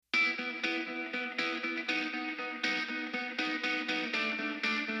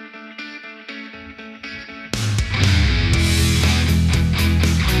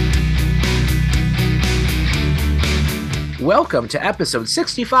Welcome to episode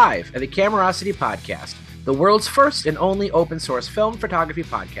 65 of the Camerosity Podcast, the world's first and only open source film photography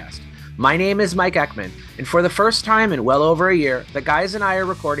podcast. My name is Mike Eckman, and for the first time in well over a year, the guys and I are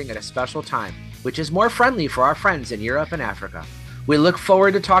recording at a special time, which is more friendly for our friends in Europe and Africa. We look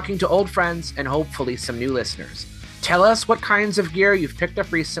forward to talking to old friends and hopefully some new listeners. Tell us what kinds of gear you've picked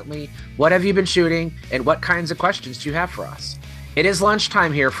up recently, what have you been shooting, and what kinds of questions do you have for us. It is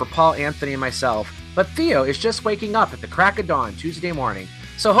lunchtime here for Paul, Anthony, and myself, but Theo is just waking up at the crack of dawn Tuesday morning,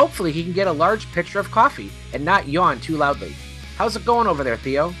 so hopefully he can get a large pitcher of coffee and not yawn too loudly. How's it going over there,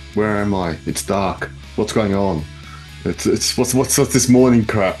 Theo? Where am I? It's dark. What's going on? It's what's this morning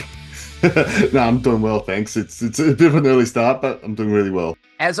crap? No, I'm doing well, thanks. It's a bit of an early start, but I'm doing really well.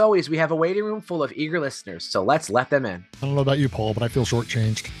 As always, we have a waiting room full of eager listeners, so let's let them in. I don't know about you, Paul, but I feel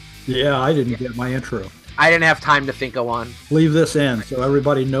shortchanged. Yeah, I didn't get my intro. I didn't have time to think of one. Leave this in so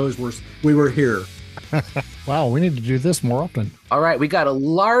everybody knows we were here. Wow, we need to do this more often. All right, we got a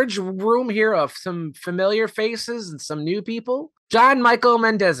large room here of some familiar faces and some new people. John Michael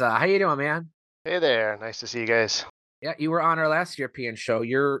Mendeza, how you doing, man? Hey there, nice to see you guys. Yeah, you were on our last European show.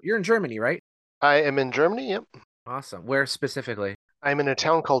 You're in Germany, right? I am in Germany, yep. Awesome. Where specifically? I'm in a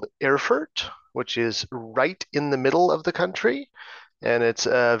town called Erfurt, which is right in the middle of the country, and it's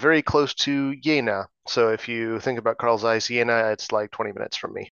very close to Jena. So if you think about Carl Zeiss, Jena, it's like 20 minutes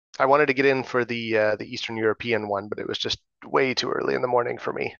from me. I wanted to get in for the Eastern European one, but it was just way too early in the morning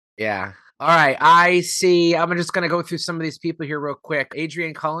for me. Yeah. All right. I see. I'm just going to go through some of these people here real quick.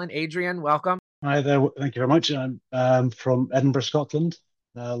 Adrian Cullen. Adrian, welcome. Hi there. Thank you very much. I'm from Edinburgh, Scotland.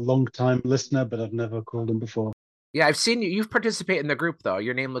 A long-time listener, but I've never called in before. Yeah, I've seen you. You've participated in the group, though.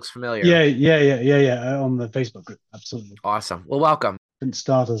 Your name looks familiar. Yeah. On the Facebook group, absolutely. Awesome. Well, welcome. Didn't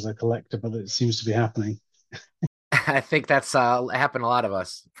start as a collector, but it seems to be happening. I think that's happened to a lot of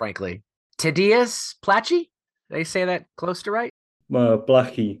us, frankly. Tadias Plachi? Did I say that close to right?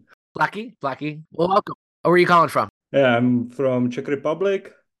 Plachy. Placky. Well, welcome. Where are you calling from? Yeah, I'm from Czech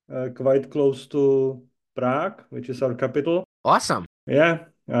Republic, quite close to Prague, which is our capital. Awesome. Yeah,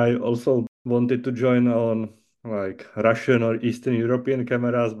 I also wanted to join on like Russian or Eastern European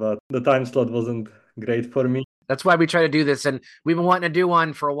cameras, but the time slot wasn't great for me. That's why we try to do this, and we've been wanting to do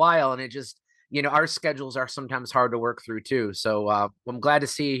one for a while, and it just, our schedules are sometimes hard to work through too. So I'm glad to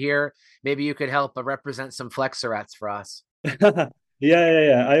see you here. Maybe you could help represent some Flexorets for us.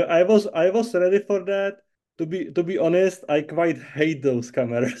 Yeah. I was ready for that. To be honest, I quite hate those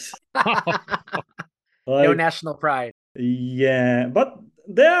cameras. No national pride. Yeah, but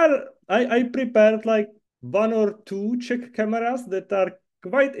I prepared like one or two Czech cameras that are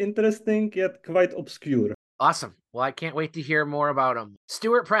quite interesting yet quite obscure. Awesome. Well, I can't wait to hear more about them.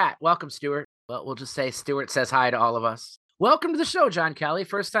 Stuart Pratt. Welcome, Stuart. Well, we'll just say Stuart says hi to all of us. Welcome to the show, John Kelly,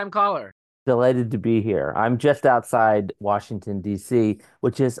 first-time caller. Delighted to be here. I'm just outside Washington, D.C.,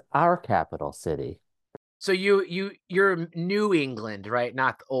 which is our capital city. So you're New England, right?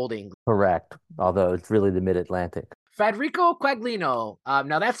 Not Old England. Correct, although it's really the Mid-Atlantic. Federico Quaglino.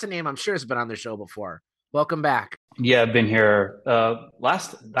 Now, that's a name I'm sure has been on the show before. Welcome back. Yeah, I've been here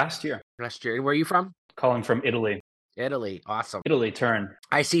last year. Last year. Where are you from? Calling from Italy. Italy. Awesome. Italy, turn.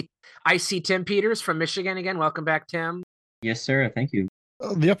 I see Tim Peters from Michigan again. Welcome back, Tim. Yes, sir. Thank you.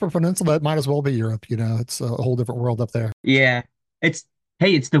 The Upper Peninsula, it might as well be Europe. It's a whole different world up there. Yeah. It's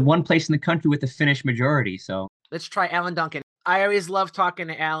the one place in the country with a Finnish majority. So let's try Alan Duncan. I always love talking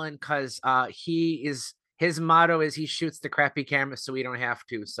to Alan because his motto is he shoots the crappy camera so we don't have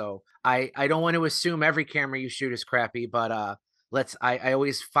to. So I don't want to assume every camera you shoot is crappy, but I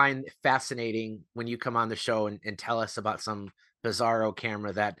always find it fascinating when you come on the show and tell us about some bizarro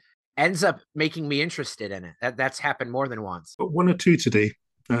camera that ends up making me interested in it. That's happened more than once. But one or two today.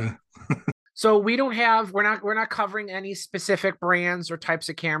 So we're not covering any specific brands or types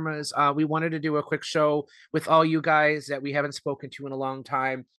of cameras. We wanted to do a quick show with all you guys that we haven't spoken to in a long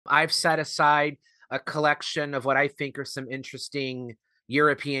time. I've set aside a collection of what I think are some interesting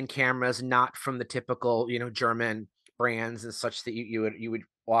European cameras, not from the typical, German brands and such that you would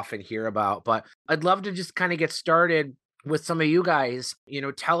often hear about. But I'd love to just kind of get started with some of you guys.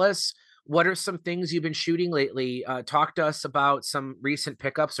 Tell us, what are some things you've been shooting lately? Talk to us about some recent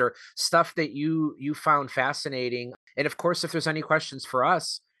pickups or stuff that you found fascinating. And of course, if there's any questions for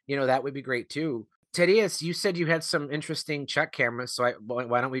us, that would be great too. Tadias, you said you had some interesting Czech cameras. So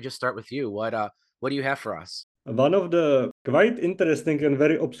why don't we just start with you? What do you have for us? One of the quite interesting and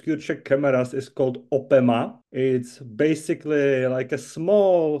very obscure Czech cameras is called Opema. It's basically like a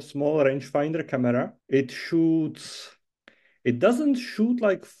small rangefinder camera. It doesn't shoot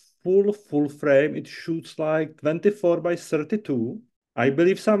like full frame. It shoots like 24 by 32. I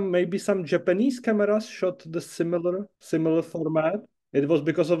believe maybe some Japanese cameras shot the similar format. It was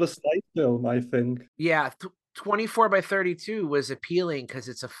because of the slide film, I think. Yeah, 24 by 32 was appealing because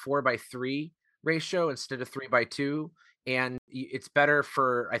it's a 4:3 ratio instead of 3:2, and it's better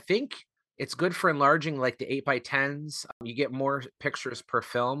for. I think it's good for enlarging like the 8:10s. You get more pictures per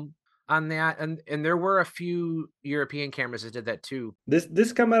film on that, and there were a few European cameras that did that too.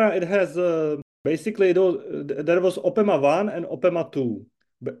 This camera, it has basically there was Opema 1 and Opema 2.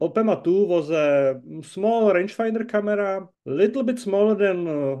 But Opema 2 was a small rangefinder camera, a little bit smaller than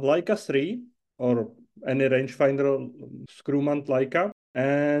Leica 3 or any rangefinder screw mount Leica,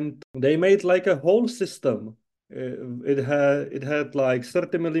 and they made like a whole system. It had like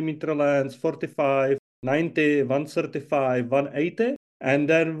 30 millimeter lens, 45, 90, 135, 180, and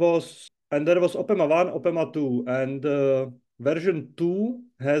there was Opema 1, Opema 2, and version 2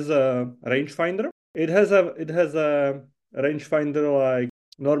 has a rangefinder. It has a rangefinder like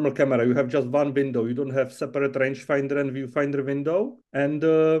normal camera. You have just one window. You don't have separate rangefinder and viewfinder window. And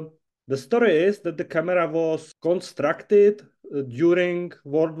the story is that the camera was constructed during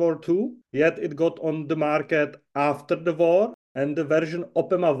World War II, yet it got on the market after the war. And the version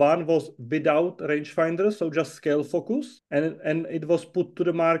Opema 1 was without rangefinder, so just scale focus. And it was put to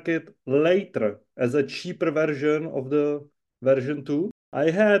the market later as a cheaper version of the version 2. I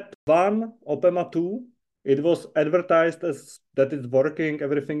had one Opema 2. It was advertised as that it's working,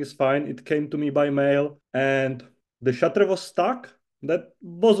 everything is fine. It came to me by mail, and the shutter was stuck. That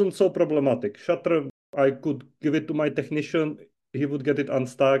wasn't so problematic. Shutter, I could give it to my technician. He would get it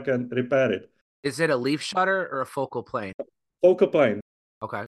unstuck and repair it. Is it a leaf shutter or a focal plane? Focal plane.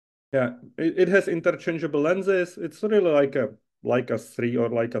 Okay. Yeah, it has interchangeable lenses. It's really like a Leica 3 or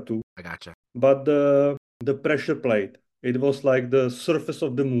Leica 2. I gotcha. But the pressure plate, it was like the surface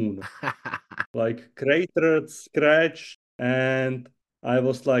of the moon. Like cratered, scratched, and I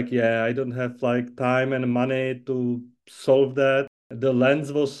was like, yeah, I don't have like time and money to solve that. The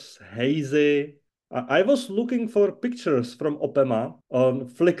lens was hazy. I was looking for pictures from Opema on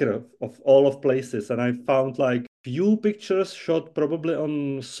Flickr of all of places, and I found like few pictures shot probably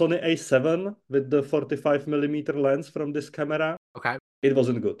on Sony A7 with the 45 millimeter lens from this camera. Okay. It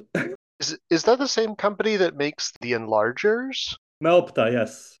wasn't good. Is that the same company that makes the enlargers? Meopta,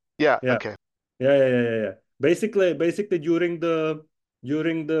 yes. Yeah. Yeah. Okay. Yeah. Basically during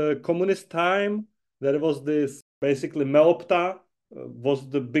the communist time, there was this basically Meopta was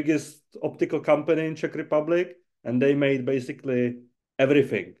the biggest optical company in Czech Republic, and they made basically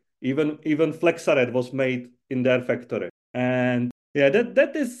everything. Even Flexaret was made in their factory. And yeah,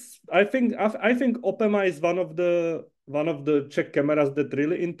 that is I think Opema is one of the Czech cameras that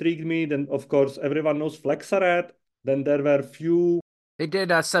really intrigued me. Then of course everyone knows Flexaret. Then there were few. They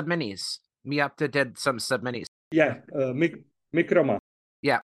did sub minis. Meopta did some sub minis. Yeah, Microma.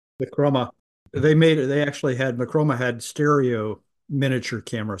 Yeah. Microma. They actually had Microma had stereo miniature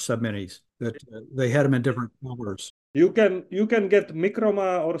camera sub minis that they had them in different colors. You can get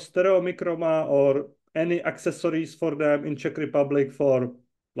Microma or stereo Microma or any accessories for them in Czech Republic for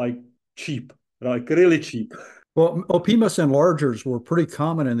like cheap, like really cheap. Well, Opimus enlargers were pretty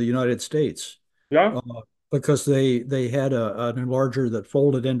common in the United States. Yeah. Because they had an enlarger that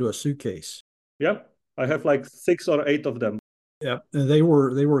folded into a suitcase. Yep. I have like 6 or 8 of them. Yeah, and they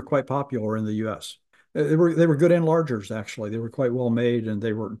were quite popular in the U.S. They were good enlargers, actually. They were quite well made, and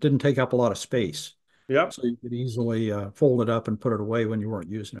they didn't take up a lot of space. Yeah. So you could easily fold it up and put it away when you weren't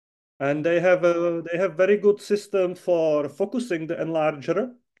using it. And they have very good system for focusing the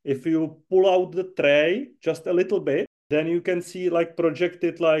enlarger. If you pull out the tray just a little bit, then you can see like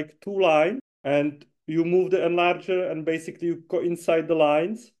projected like 2 lines, and you move the enlarger and basically you go inside the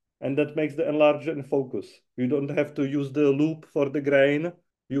lines, and that makes the enlarger in focus. You don't have to use the loop for the grain.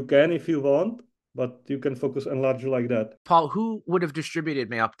 You can if you want, but you can focus enlarger like that. Paul, who would have distributed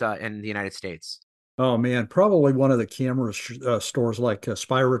Meopta in the United States? Oh man, probably one of the camera stores like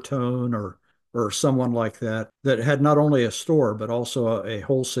Spiratone or someone like that had not only a store but also a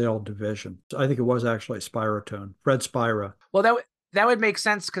wholesale division. I think it was actually Spiratone, Fred Spira. Well, that would make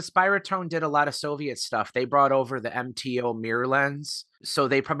sense because Spiratone did a lot of Soviet stuff. They brought over the MTO mirror lens, so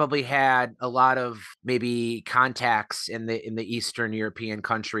they probably had a lot of maybe contacts in the Eastern European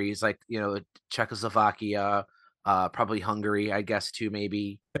countries, like Czechoslovakia, probably Hungary, I guess too,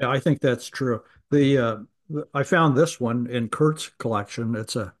 maybe. Yeah, I think that's true. I found this one in Kurt's collection.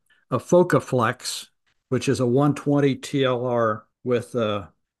 It's a Focaflex, which is a 120 TLR with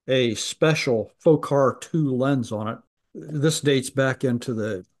a special Focar 2 lens on it. This dates back into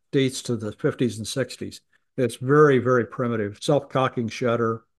the 50s and 60s. It's very, very primitive. Self-cocking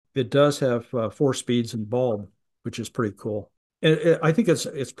shutter. It does have 4 speeds and bulb, which is pretty cool. I think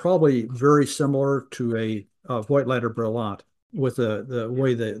it's probably very similar to a Voigtlander Brillant with the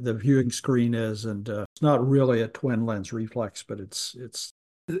way the viewing screen is, and it's not really a twin lens reflex, but it's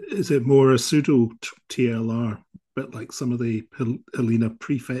Is it more a pseudo TLR, but like some of the Helena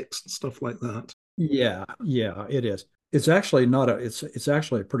prefix and stuff like that? yeah, it is. It's actually not a it's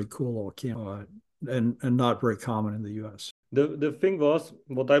actually a pretty cool little camera, and not very common in the US. The thing was,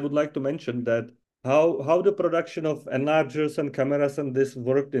 what I would like to mention, that how the production of enlargers and cameras and this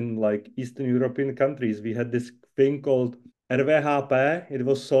worked in like Eastern European countries. We had this thing called RVHP. It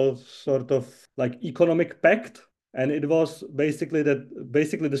was sort of like economic pact, and it was basically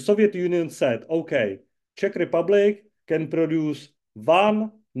the Soviet Union said, okay, Czech Republic can produce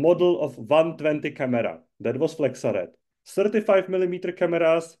one model of 120 camera. That was Flexaret. 35 millimeter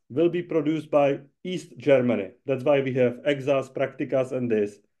cameras will be produced by East Germany. That's why we have Exas, Practicas, and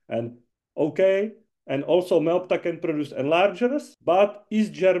this. And okay, and also Meopta can produce enlargers, but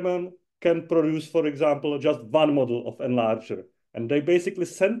East German can produce, for example, just one model of enlarger. And they basically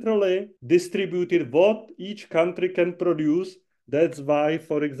centrally distributed what each country can produce. That's why,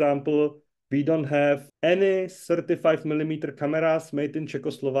 for example, we don't have any 35 millimeter cameras made in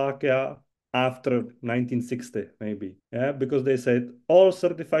Czechoslovakia after 1960, maybe. Yeah, because they said all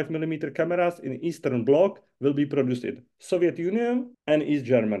 35 millimeter cameras in Eastern Bloc will be produced in Soviet Union and East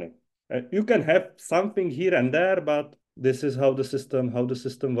Germany. You can have something here and there, but this is how the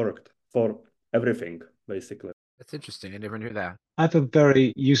system worked for everything, basically. That's interesting. I never knew that. I have a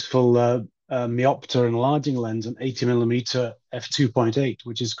very useful Meopta enlarging lens, an 80 millimeter f2.8,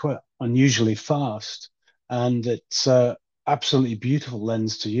 which is quite unusually fast, and it's absolutely beautiful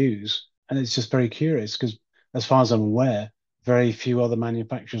lens to use. And it's just very curious because, as far as I'm aware, very few other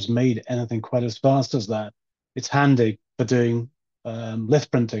manufacturers made anything quite as fast as that. It's handy for doing lith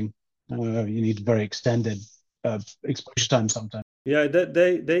printing. You need very extended exposure time sometimes. Yeah,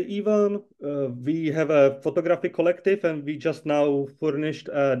 they even we have a photography collective, and we just now furnished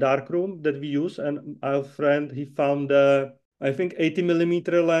a darkroom that we use. And our friend, he found I think 80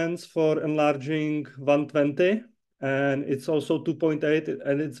 millimeter lens for enlarging 120, and it's also 2.8,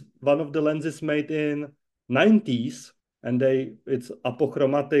 and it's one of the lenses made in 90s, and it's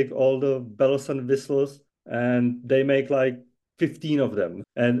apochromatic, all the bells and whistles, and they make like 15 of them,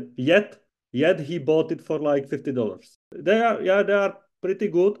 and yet he bought it for like $50. They are pretty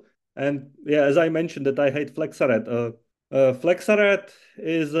good. And yeah, as I mentioned, that I hate Flexaret. Flexaret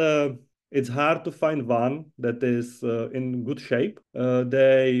is it's hard to find one that is in good shape.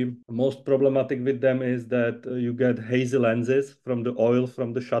 The most problematic with them is that you get hazy lenses from the oil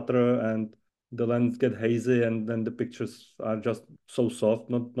from the shutter, and the lens get hazy, and then the pictures are just so soft,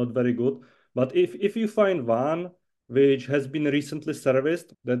 not very good. But if you find one which has been recently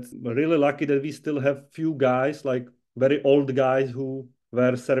serviced, that's really lucky that we still have few guys, like very old guys, who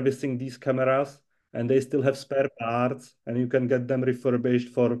were servicing these cameras, and they still have spare parts, and you can get them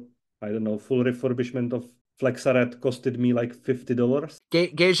refurbished for, I don't know, full refurbishment of Flexaret costed me like $50.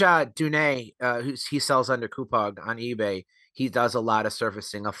 Geja Dune, he sells under Kupog on eBay. He does a lot of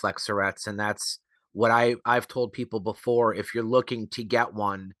servicing of Flexarets, and that's what I've told people before. If you're looking to get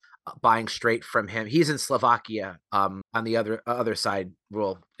one, buying straight from him. He's in Slovakia, on the other side,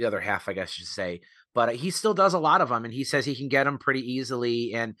 well, the other half, I guess you should say. But he still does a lot of them, and he says he can get them pretty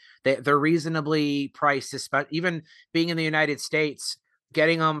easily, and they're reasonably priced. Even being in the United States,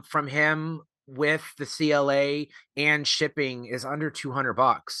 getting them from him with the CLA and shipping is under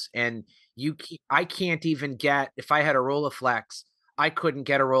 $200. And I can't even get, if I had a Rolleiflex, I couldn't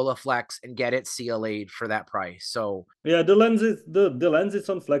get a Rolleiflex and get it CLA'd for that price. So yeah, the lenses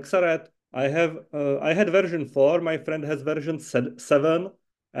on Flexaret. I had version 4. My friend has version 7.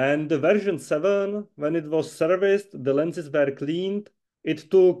 And the version 7, when it was serviced, the lenses were cleaned.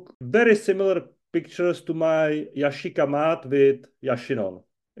 It took very similar pictures to my Yashica Mat with Yashinon.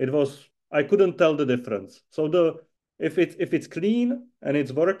 I couldn't tell the difference. So if it's clean and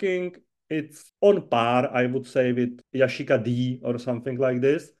it's working, it's on par, I would say, with Yashica D or something like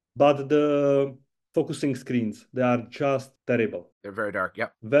this. But the focusing screens, they are just terrible. They're very dark.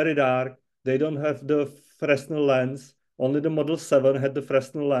 Yep. Very dark. They don't have the Fresnel lens. Only the Model 7 had the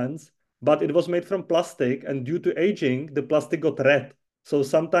Fresnel lens, but it was made from plastic, and due to aging, the plastic got red. So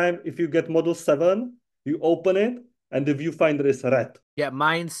sometimes if you get Model 7, you open it, and the viewfinder is red. Yeah,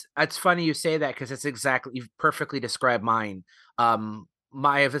 it's funny you say that, because you've perfectly described mine.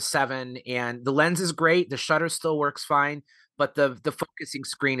 I have a 7, and the lens is great. The shutter still works fine, but the focusing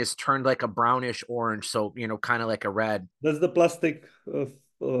screen is turned like a brownish orange, so kind of like a red. That's the plastic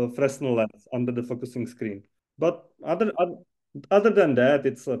Fresnel lens under the focusing screen. But other than that,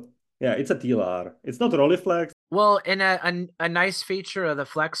 it's a TLR. It's not Rolleiflex. Well, and a nice feature of the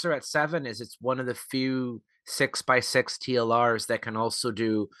Flexor at 7 is it's one of the few 6x6 TLRs that can also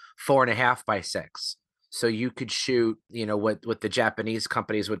do 4.5x6. So you could shoot, what the Japanese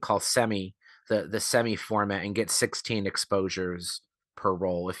companies would call semi, the semi format, and get 16 exposures per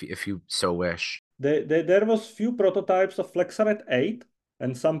roll if you so wish. There was few prototypes of Flexor at 8,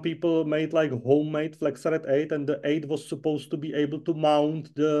 and some people made like homemade Flexor at 8, and the 8 was supposed to be able to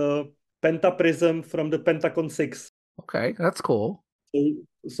mount the Pentaprism from the Pentacon 6. Okay, that's cool.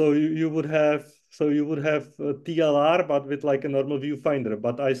 So you would have a TLR, but with like a normal viewfinder.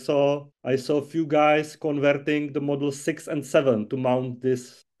 But I saw a few guys converting the Model 6 and 7 to mount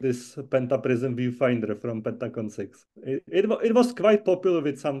this Pentaprism viewfinder from Pentacon 6. It was quite popular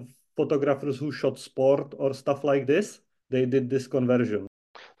with some photographers who shot sport or stuff like this. They did this conversion.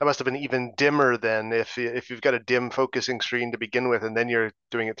 That must have been even dimmer then, if you've got a dim focusing screen to begin with, and then you're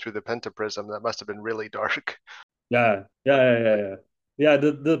doing it through the Pentaprism. That must have been really dark. Yeah. The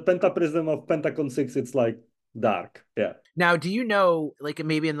Pentaprism of Pentacon 6, it's like dark. Yeah. Now, do you know, like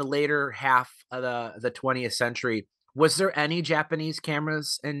maybe in the later half of the 20th century, was there any Japanese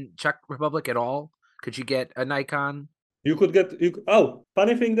cameras in Czech Republic at all? Could you get a Nikon?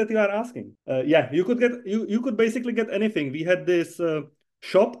 Funny thing that you are asking. You could basically get anything. We had this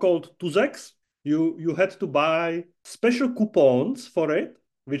shop called Tuzex. You had to buy special coupons for it,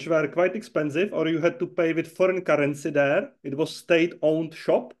 which were quite expensive, or you had to pay with foreign currency there. It was state-owned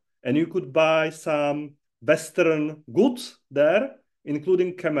shop, and you could buy some Western goods there,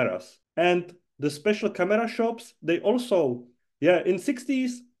 including cameras. And the special camera shops, they also, in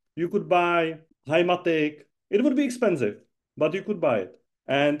 60s, you could buy Himatic. It would be expensive, but you could buy it.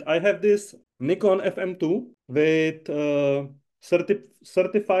 And I have this Nikon FM2 with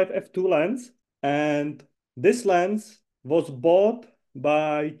 35 f2 lens, and this lens was bought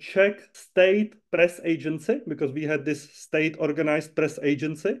by Czech state press agency, because we had this state organized press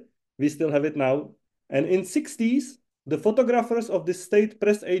agency. We still have it now. And in 60s, the photographers of this state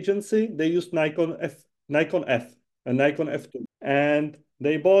press agency, they used Nikon F and Nikon F2. And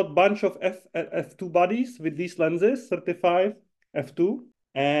they bought a bunch of F2 bodies with these lenses, 35 f2.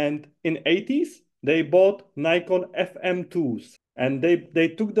 And in 80s, they bought Nikon FM2s. And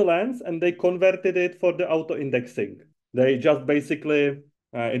they took the lens and they converted it for the auto indexing. They just basically,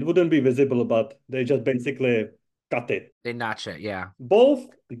 it wouldn't be visible, but they just basically cut it. They notch it, yeah. Both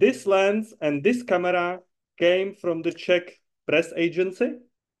this lens and this camera came from the Czech press agency.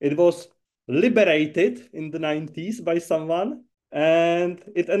 It was liberated in the 90s by someone, and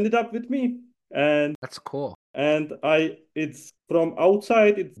it ended up with me. And that's cool. And it's from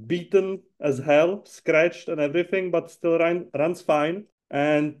outside, it's beaten as hell, scratched and everything, but still runs fine.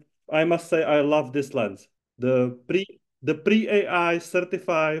 And I must say, I love this lens. The pre-AI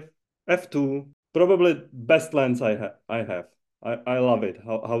 35 f2, probably best lens I have. I love it,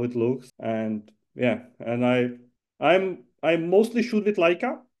 how it looks. And yeah, and I mostly shoot with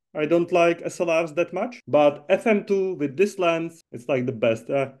Leica. I don't like SLRs that much, but FM2 with this lens, it's like the best.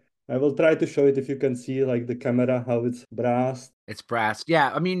 I will try to show it if you can see like the camera, how it's brassed. It's brassed.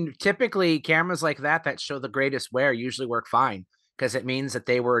 Yeah. I mean, typically cameras like that show the greatest wear usually work fine, because it means that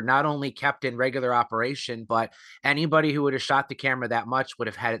they were not only kept in regular operation, but anybody who would have shot the camera that much would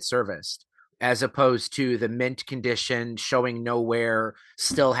have had it serviced, as opposed to the mint condition showing no wear,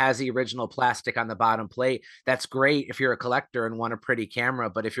 still has the original plastic on the bottom plate. That's great if you're a collector and want a pretty camera,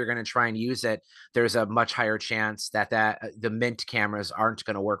 but if you're going to try and use it, there's a much higher chance that the mint cameras aren't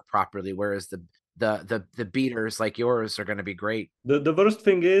going to work properly, whereas the beaters like yours are going to be great. The worst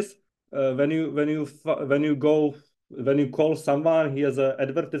thing is when you call someone, he has an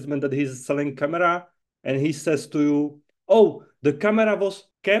advertisement that he's selling camera, and he says to you, "Oh, the camera was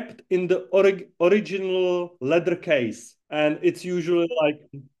kept in the original leather case." And it's usually like,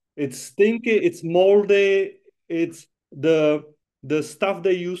 it's stinky, it's moldy, it's the stuff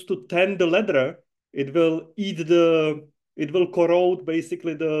they use to tan the leather. It will corrode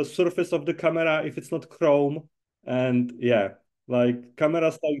basically the surface of the camera if it's not chrome. And yeah, like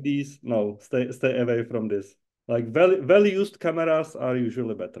cameras like these, no, stay away from this. Like well-used cameras are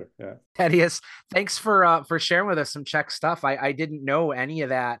usually better. Yeah. Thaddeus, thanks for sharing with us some Czech stuff. I didn't know any of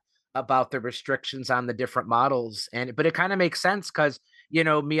that about the restrictions on the different models, but it kind of makes sense because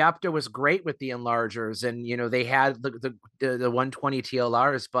Meopta was great with the enlargers, and they had the 120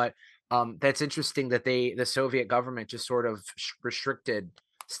 TLRs, but that's interesting that the Soviet government just sort of restricted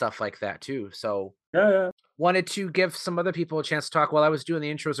stuff like that too. So yeah. Wanted to give some other people a chance to talk. While I was doing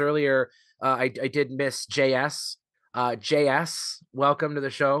the intros earlier, I did miss JS. JS, welcome to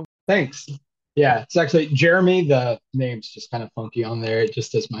the show. Thanks. Yeah, it's actually Jeremy. The name's just kind of funky on there. It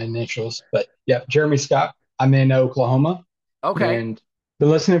just is my initials. But yeah, Jeremy Scott. I'm in Oklahoma Okay. and been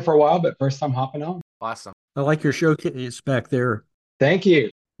listening for a while, but first time hopping on. Awesome. I like your showcase back there. Thank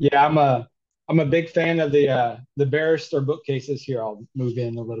you. Yeah, I'm a big fan of the Barrister bookcases here. I'll move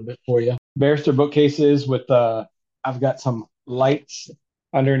in a little bit for you. Barrister bookcases with I've got some lights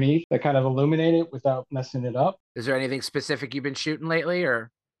underneath that kind of illuminate it without messing it up. Is there anything specific you've been shooting lately, or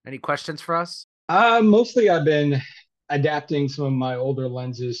any questions for us? Mostly I've been adapting some of my older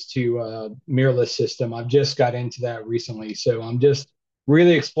lenses to mirrorless system. I've just got into that recently, so I'm just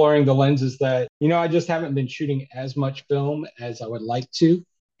really exploring the lenses that I just haven't been shooting as much film as I would like to,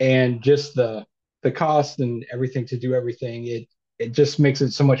 and just the cost and everything to do everything. It just makes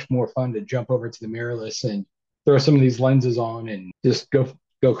it so much more fun to jump over to the mirrorless and throw some of these lenses on and just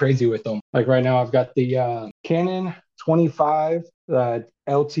go crazy with them. Like right now, I've got the Canon 25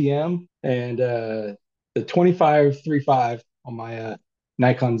 LTM and the 25-35 on my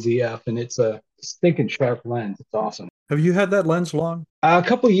Nikon ZF, and it's a stinking sharp lens. It's awesome. Have you had that lens long? A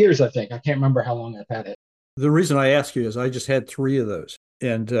couple of years, I think. I can't remember how long I've had it. The reason I ask you is I just had 3 of those,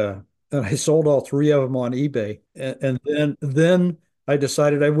 and I sold all 3 of them on eBay, and then I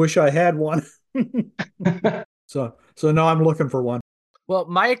decided I wish I had one. So now I'm looking for one. Well,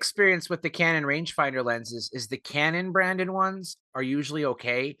 my experience with the Canon rangefinder lenses is the Canon branded ones are usually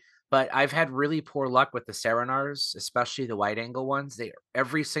okay, but I've had really poor luck with the Serenars, especially the wide angle ones.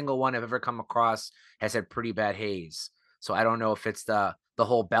 Every single one I've ever come across has had pretty bad haze. So I don't know if it's the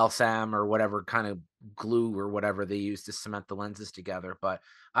whole balsam or whatever kind of glue or whatever they use to cement the lenses together, but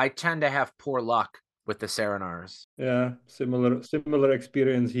I tend to have poor luck with the Serenars. Yeah, similar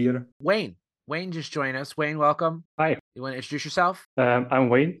experience here. Wayne just joined us. Wayne, welcome. Hi. You want to introduce yourself? I'm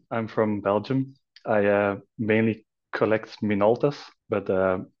Wayne. I'm from Belgium. I mainly collect Minoltas, but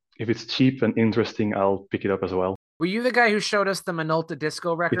if it's cheap and interesting, I'll pick it up as well. Were you the guy who showed us the Minolta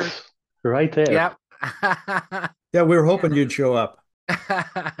disco record? It's right there. Yep. Yeah, we were hoping you'd show up.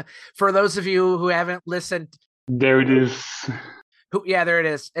 For those of you who haven't listened, there it is. Yeah, there it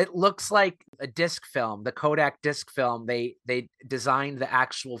is. It looks like a disc film, the Kodak disc film. They designed the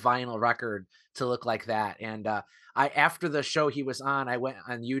actual vinyl record to look like that. And I after the show he was on, I went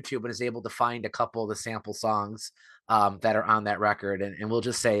on YouTube and was able to find a couple of the sample songs that are on that record. And we'll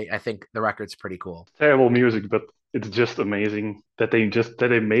just say I think the record's pretty cool. Terrible music, but it's just amazing that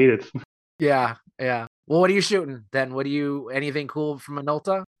they made it. Yeah. Well, what are you shooting then? Anything cool from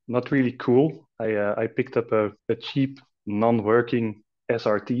Minolta? Not really cool. I picked up a cheap non-working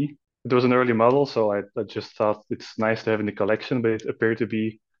SRT. It was an early model, so I just thought it's nice to have in the collection, but it appeared to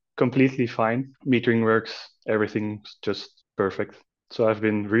be completely fine. Metering works, everything's just perfect. So I've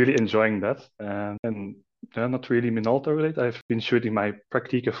been really enjoying that. And not really Minolta related. I've been shooting my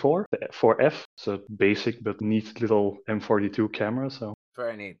Praktica 4, the 4F, so basic but neat little M42 camera. So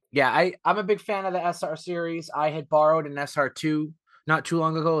very neat. Yeah, I'm a big fan of the SR series. I had borrowed an SR2 not too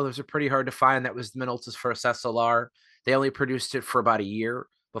long ago. Those are pretty hard to find. That was Minolta's first SLR. They only produced it for about a year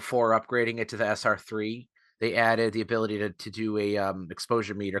before upgrading it to the SR3. They added the ability to do a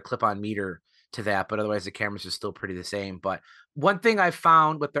exposure meter, clip-on meter to that, but otherwise the cameras are still pretty the same. But one thing I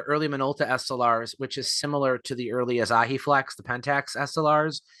found with the early Minolta SLRs, which is similar to the early Asahi Flex, the Pentax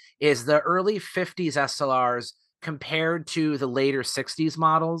SLRs, is the early 50s SLRs compared to the later 60s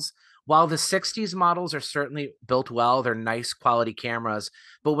models. While the 60s models are certainly built well, they're nice quality cameras,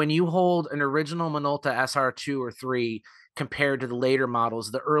 but when you hold an original Minolta SR2 or 3 compared to the later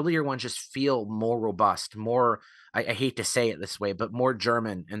models, the earlier ones just feel more robust, more, I hate to say it this way, but more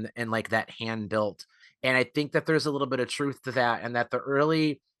German and like that hand built. And I think that there's a little bit of truth to that, and that the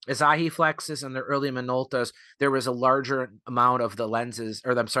early Asahi Flexes and the early Minoltas, there was a larger amount of the lenses,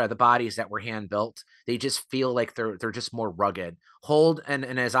 or I'm sorry, the bodies that were hand built. They just feel like they're just more rugged. Hold an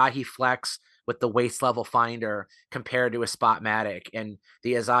Asahi Flex with the waist level finder compared to a Spotmatic, and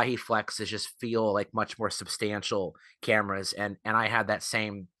the Asahi Flexes just feel like much more substantial cameras. And I had that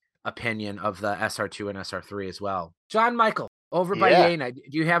same opinion of the SR2 and SR3 as well. John Michael, over by Jena, do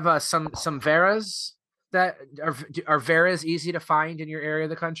you have some Veras? That are Veras easy to find in your area of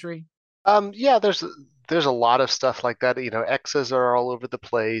the country? Yeah, there's a lot of stuff like that. Exas are all over the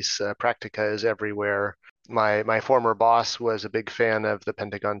place. Praktica is everywhere. My former boss was a big fan of the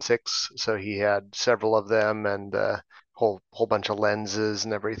Pentagon 6, so he had several of them and a whole bunch of lenses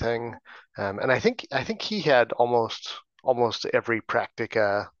and everything. And I think he had almost every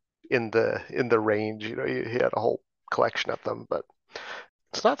Praktica in the range. He had a whole collection of them, but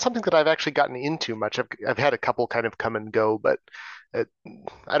it's not something that I've actually gotten into much. I've had a couple kind of come and go, but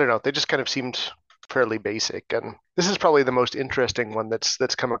I don't know. They just kind of seemed fairly basic. And this is probably the most interesting one that's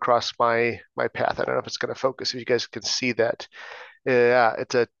come across my path. I don't know if it's going to focus. If you guys can see that, yeah,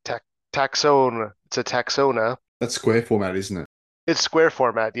 it's a Taxone. It's a Taxona. That's square format, isn't it? It's square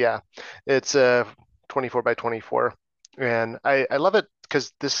format, yeah. It's 24 by 24. And I love it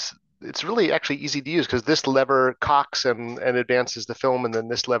because it's really actually easy to use because this lever cocks and advances the film, and then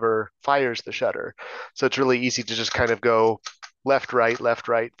this lever fires the shutter. So it's really easy to just kind of go left, right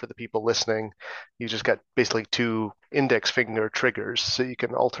for the people listening. You just got basically two index finger triggers, so you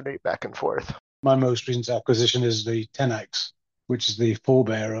can alternate back and forth. My most recent acquisition is the 10X, which is the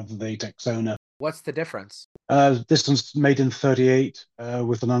forebear of the Taxona. What's the difference? This one's made in 38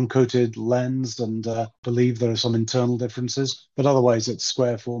 with an uncoated lens, and believe there are some internal differences, but otherwise it's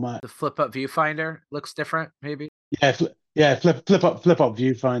square format. The flip-up viewfinder looks different, maybe? Yeah, flip up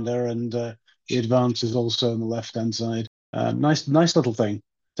viewfinder, and the advance is also on the left-hand side. Nice little thing.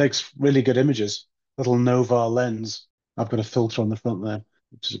 Takes really good images. Little Nova lens. I've got a filter on the front there,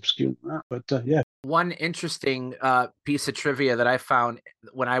 which is obscuring that, but yeah. One interesting piece of trivia that I found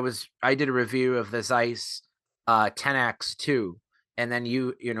when I did a review of the Zeiss 10X2, and then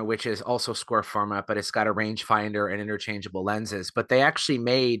you know, which is also square format, but it's got a rangefinder and interchangeable lenses. But they actually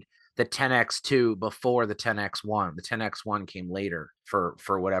made the 10X2 before the 10X1. The 10X1 came later for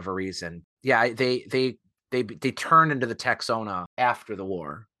whatever reason. Yeah, they turned into the Taxona after the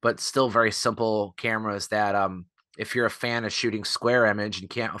war, but still very simple cameras that if you're a fan of shooting square image and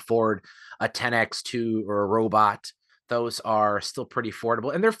can't afford a 10X2 or a robot, those are still pretty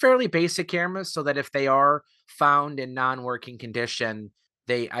affordable. And they're fairly basic cameras, so that if they are found in non-working condition,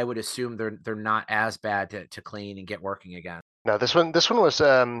 I would assume they're not as bad to clean and get working again. No, this one was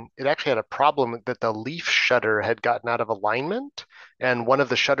it actually had a problem that the leaf shutter had gotten out of alignment, and one of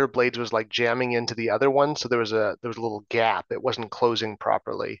the shutter blades was like jamming into the other one, so there was a little gap. It wasn't closing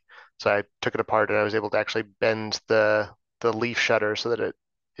properly. So I took it apart and I was able to actually bend the leaf shutter so that it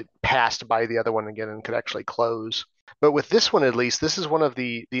passed by the other one again and could actually close. But with this one, at least, this is one of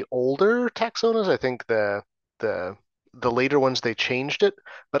the older Taxonas. I think the later ones they changed it,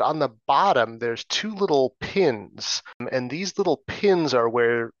 but on the bottom there's two little pins, and these little pins are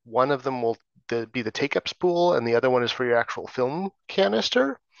where one of them will be the take-up spool and the other one is for your actual film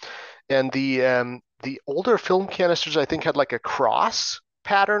canister. And the older film canisters I think had like a cross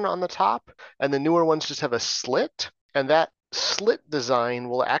pattern on the top, and the newer ones just have a slit, and that slit design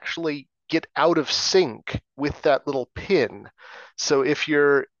will actually get out of sync with that little pin. So if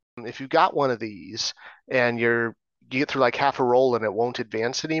you've got one of these and you get through like half a roll and it won't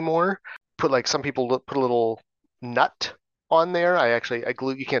advance anymore, some people put a little nut on there. I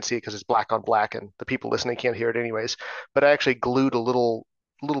glued, you can't see it because it's black on black and the people listening can't hear it anyways, but I actually glued a little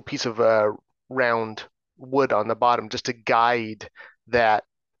piece of round wood on the bottom just to guide that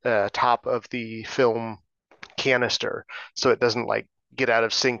top of the film canister so it doesn't like get out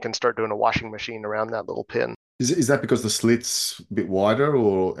of sync and start doing a washing machine around that little pin. Is that because the slit's a bit wider,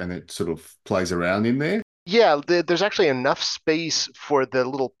 and it sort of plays around in there? Yeah, there's actually enough space for the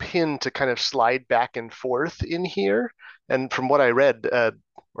little pin to kind of slide back and forth in here. And from what I read,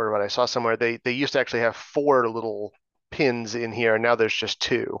 or what I saw somewhere, they used to actually have 4 little pins in here, and now there's just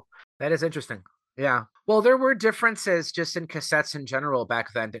 2. That is interesting. Yeah. Well, there were differences just in cassettes in general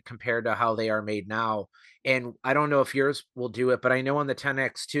back then compared to how they are made now. And I don't know if yours will do it, but I know on the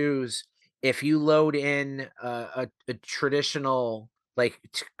 10X2s, if you load in a traditional, like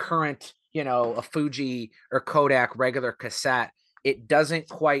current, a Fuji or Kodak regular cassette, it doesn't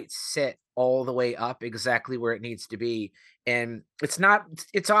quite sit all the way up exactly where it needs to be. And it's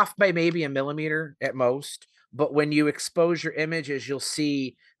off by maybe a millimeter at most. But when you expose your images, you'll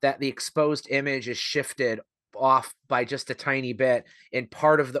see that the exposed image is shifted off by just a tiny bit, and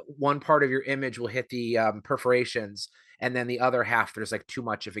one part of your image will hit the perforations, and then the other half there's like too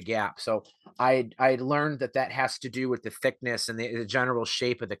much of a gap. So I learned that has to do with the thickness and the general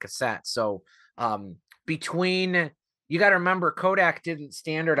shape of the cassette. So you got to remember, Kodak didn't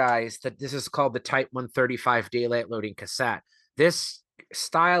standardize that. This is called the Type 135 daylight loading cassette. This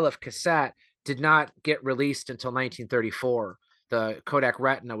style of cassette did not get released until 1934. The Kodak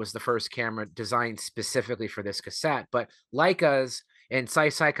Retina was the first camera designed specifically for this cassette, but Leicas and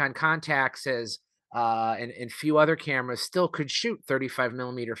Zeiss Ikon Contaxes and few other cameras still could shoot 35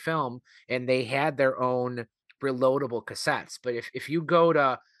 millimeter film, and they had their own reloadable cassettes. But if you go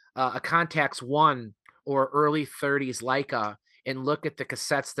to a Contax 1 or early 30s Leica and look at the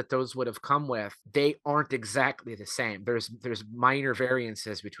cassettes that those would have come with, they aren't exactly the same. There's minor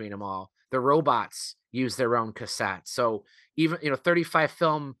variances between them all. The robots use their own cassettes. So even 35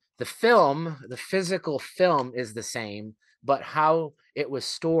 film, the physical film is the same, but how it was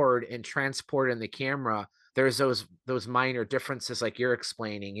stored and transported in the camera, there's those minor differences like you're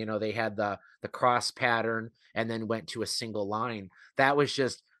explaining. They had the cross pattern and then went to a single line. That was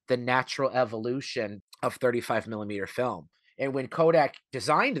just the natural evolution of 35 millimeter film. And when Kodak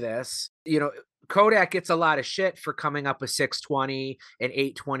designed this, Kodak gets a lot of shit for coming up with 620 and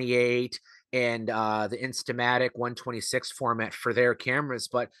 828 and the Instamatic 126 format for their cameras.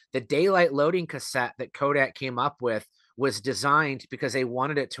 But the daylight loading cassette that Kodak came up with was designed because they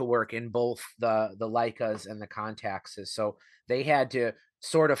wanted it to work in both the Leicas and the Contaxes. So they had to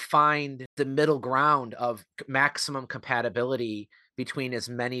sort of find the middle ground of maximum compatibility between as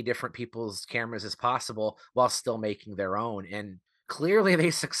many different people's cameras as possible while still making their own. And clearly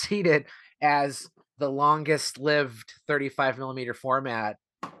they succeeded as the longest lived 35 millimeter format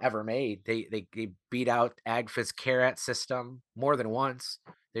ever made. They beat out Agfa's Karat system more than once.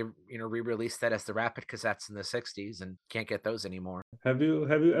 They re-released that as the rapid cassettes in the 60s and can't get those anymore. Have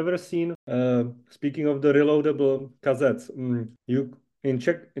you ever seen, speaking of the reloadable cassettes, you in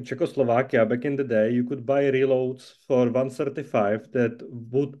Czechoslovakia back in the day, you could buy reloads for 135 that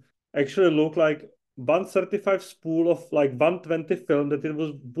would actually look like 135 spool of like 120 film that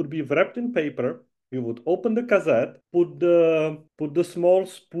would be wrapped in paper. You would open the cassette, put the small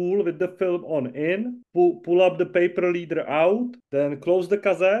spool with the film on in, pull up the paper leader out, then close the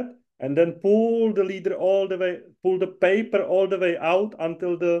cassette, and then pull the paper all the way out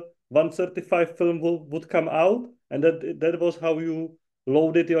until the 135 film would come out, and that was how you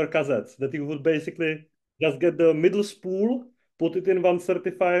loaded your cassettes. That you would basically just get the middle spool, put it in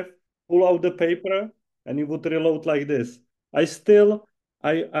 135, pull out the paper, and you would reload like this.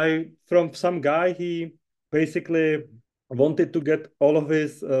 I from some guy, he basically wanted to get all of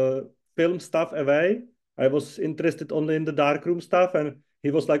his film stuff away. I was interested only in the darkroom stuff, and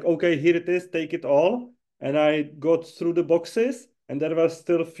he was like, okay, here it is, take it all. And I got through the boxes, and there were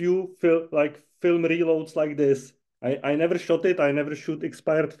still a few film reloads like this. I never shot it. I never shoot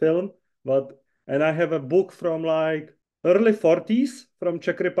expired film, and I have a book from like early 40s from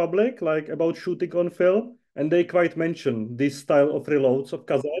Czech Republic, like about shooting on film. And they quite mention this style of reloads of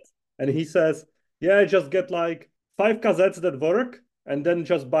cassettes. And he says, yeah, just get like 5 cassettes that work and then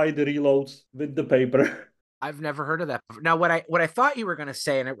just buy the reloads with the paper. I've never heard of that. Now, what I thought you were going to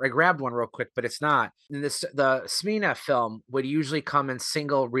say, and I grabbed one real quick, but it's not. The Smina film would usually come in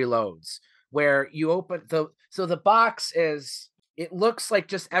single reloads where you open the box it looks like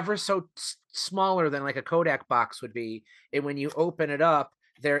just ever so smaller than like a Kodak box would be. And when you open it up,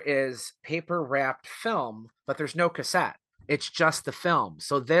 there is paper wrapped film, but there's no cassette. It's just the film.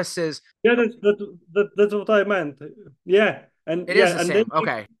 So this is that's what I meant. Yeah, and it is the same.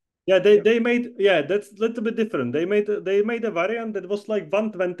 Okay. Yeah, they made that's a little bit different. They made a variant that was like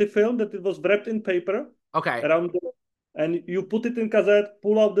 120 film that it was wrapped in paper. Okay. And you put it in cassette,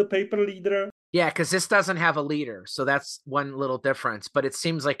 pull out the paper leader. Yeah, because this doesn't have a leader, so that's one little difference. But it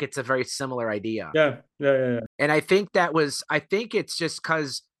seems like it's a very similar idea. Yeah. And I think it's just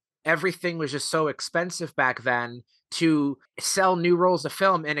because everything was just so expensive back then. To sell new rolls of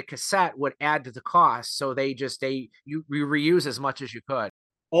film in a cassette would add to the cost, so you reuse as much as you could.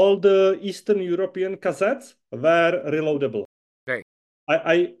 All the Eastern European cassettes were reloadable. Great.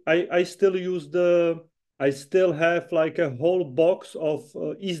 I still have like a whole box of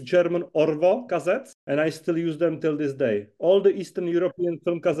East German Orvo cassettes, and I still use them till this day. All the Eastern European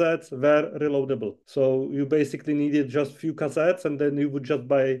film cassettes were reloadable. So you basically needed just few cassettes, and then you would just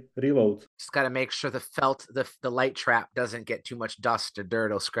buy reloads. Just got to make sure the light trap doesn't get too much dust or dirt.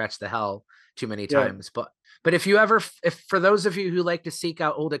 It'll scratch the hell too many times. Yeah. But if for those of you who like to seek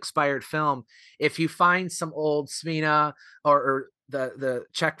out old expired film, if you find some old Smina or the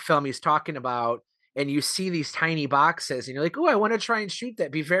Czech film he's talking about, and you see these tiny boxes and you're like, oh, I want to try and shoot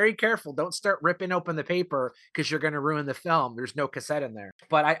that. Be very careful. Don't start ripping open the paper because you're going to ruin the film. There's no cassette in there.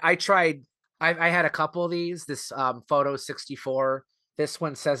 But I tried, I had a couple of these, this Photo 64. This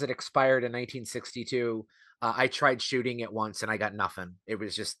one says it expired in 1962. I tried shooting it once and I got nothing. It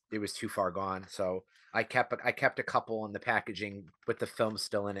was too far gone. So I kept a couple in the packaging with the film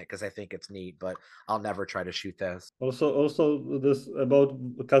still in it because I think it's neat, but I'll never try to shoot this. Also this about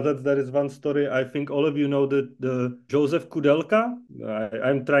cassettes, there is one story. I think all of you know the Josef Kudelka.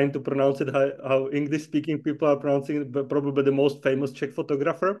 I'm trying to pronounce it how English speaking people are pronouncing it, but probably the most famous Czech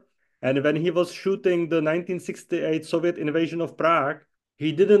photographer. And when he was shooting the 1968 Soviet invasion of Prague,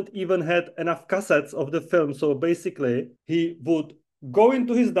 he didn't even had enough cassettes of the film. So basically he would go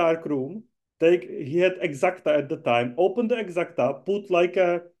into his darkroom, he had Exacta at the time, open the Exacta, put like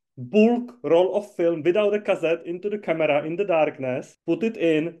a bulk roll of film without a cassette into the camera in the darkness, put it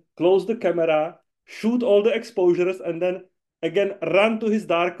in, close the camera, shoot all the exposures, and then again run to his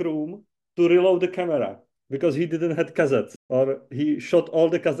darkroom to reload the camera because he didn't have cassettes, or he shot all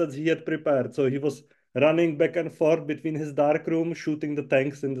the cassettes he had prepared. So he was running back and forth between his dark room, shooting the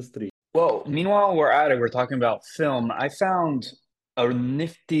tanks in the street. Well, meanwhile, we're at it. We're talking about film. I found a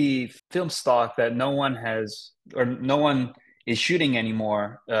nifty film stock that no one is shooting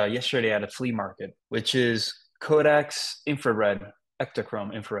anymore yesterday at a flea market, which is Kodak's infrared,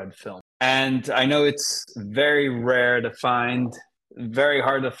 Ektachrome infrared film. And I know it's very rare to find, very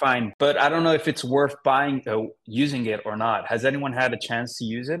hard to find, but I don't know if it's worth buying, using it or not. Has anyone had a chance to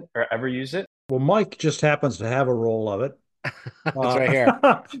use it or ever use it? Well, Mike just happens to have a roll of it. It's right here.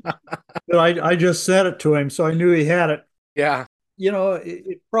 I just sent it to him, so I knew he had it. Yeah. You know,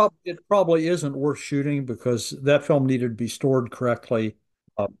 it probably isn't worth shooting because that film needed to be stored correctly.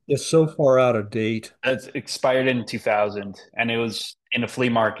 It's so far out of date. It's expired in 2000, and it was in a flea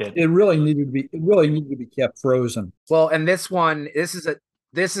market. It really needed to be kept frozen. Well, and this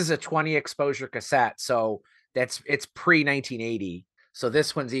is a 20 exposure cassette, so it's pre 1980. So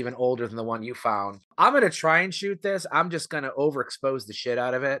this one's even older than the one you found. I'm gonna try and shoot this. I'm just gonna overexpose the shit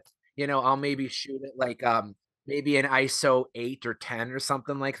out of it. You know, I'll maybe shoot it like maybe an ISO 8 or 10 or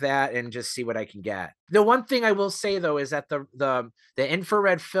something like that and just see what I can get. The one thing I will say though is that the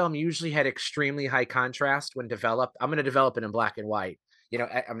infrared film usually had extremely high contrast when developed. I'm gonna develop it in black and white. You know,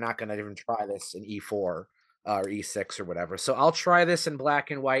 I'm not gonna even try this in E4 or E6 or whatever. So I'll try this in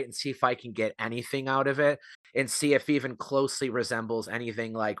black and white and see if I can get anything out of it and see if even closely resembles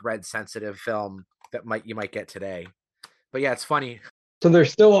anything like red sensitive film that you might get today. But yeah, it's funny. So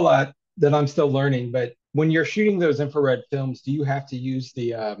there's still a lot that I'm still learning, but when you're shooting those infrared films, do you have to use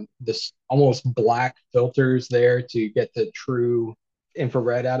the this almost black filters there to get the true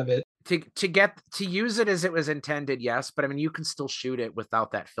infrared out of it? To use it as it was intended, yes, but I mean you can still shoot it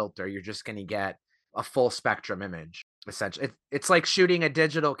without that filter. You're just going to get a full spectrum image essentially. It's like shooting a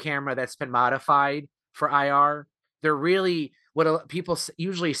digital camera that's been modified for IR. They're really people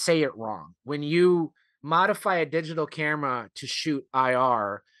usually say it wrong. When you modify a digital camera to shoot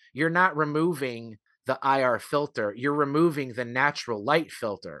IR, you're not removing the IR filter, you're removing the natural light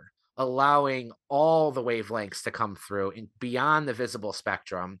filter, allowing all the wavelengths to come through and beyond the visible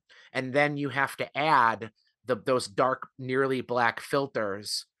spectrum. And then you have to add those dark, nearly black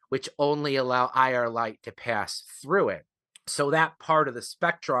filters, which only allow IR light to pass through it. So that part of the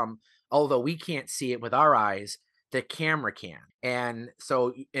spectrum, although we can't see it with our eyes, the camera can. And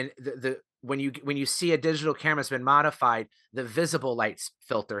so when you see a digital camera has been modified, the visible light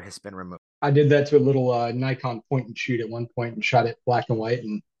filter has been removed. I did that to a little Nikon point and shoot at one point and shot it black and white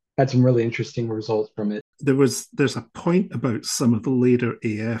and had some really interesting results from it. There's a point about some of the later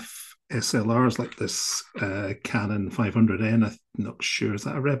AF SLRs like this Canon 500N. I'm not sure, is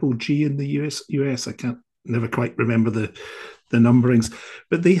that a Rebel G in the US? I can't never quite remember the numberings,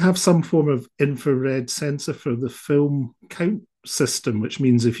 but they have some form of infrared sensor for the film count system, which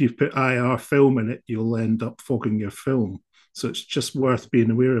means if you put IR film in it, you'll end up fogging your film. So it's just worth being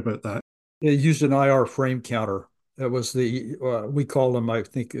aware about that. It used an IR frame counter. It was we call them, I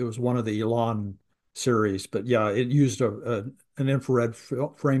think it was one of the Elan series, but yeah, it used an infrared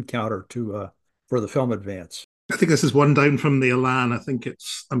frame counter for the film advance. I think this is one down from the Elan.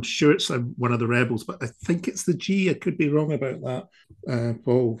 I'm sure it's one of the Rebels, but I think it's the G. I could be wrong about that.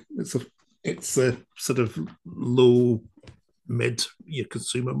 Paul, it's a sort of low mid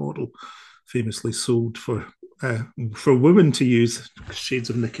consumer model, famously sold for women to use. Shades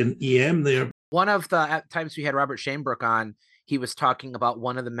of Nikon EM there. One of the times we had Robert Shanebrook on, he was talking about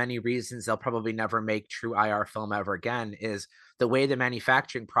one of the many reasons they'll probably never make true IR film ever again is the way the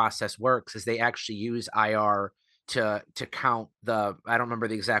manufacturing process works is they actually use IR to count I don't remember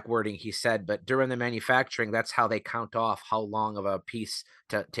the exact wording he said, but during the manufacturing, that's how they count off how long of a piece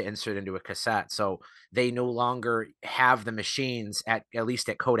to insert into a cassette. So they no longer have the machines at least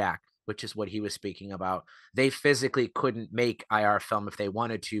at Kodak, which is what he was speaking about. They physically couldn't make IR film if they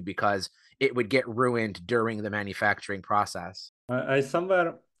wanted to because it would get ruined during the manufacturing process. I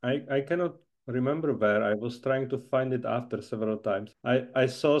cannot remember where. I was trying to find it after several times. I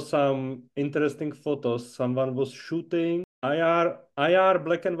saw some interesting photos. Someone was shooting IR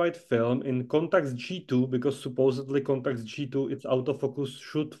black and white film in Contax G2 because supposedly Contax G2, its autofocus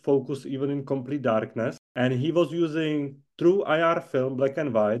should focus even in complete darkness. And he was using true IR film black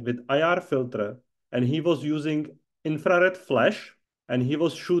and white with IR filter, and he was using infrared flash, and he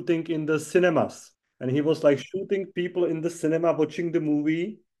was shooting in the cinemas, and he was like shooting people in the cinema watching the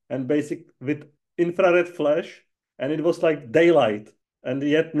movie and with infrared flash, and it was like daylight, and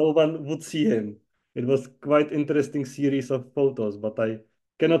yet no one would see him. It was quite interesting series of photos, but I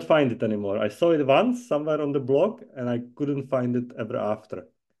cannot find it anymore. I saw it once somewhere on the blog, and I couldn't find it ever after.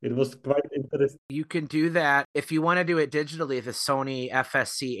 It was quite interesting. You can do that if you want to do it digitally. The Sony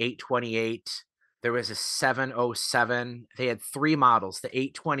FSC 828 There was a 707. They had three models. The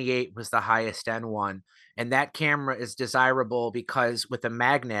 828 was the highest end one. And that camera is desirable because with a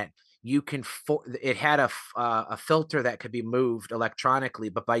magnet, you can, it had a filter that could be moved electronically,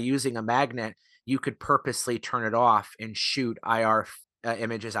 but by using a magnet, you could purposely turn it off and shoot IR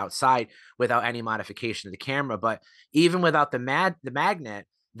images outside without any modification of the camera. But even without the magnet,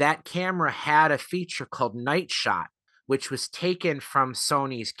 that camera had a feature called Night Shot, which was taken from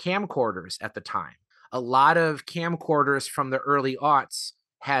Sony's camcorders at the time. A lot of camcorders from the early aughts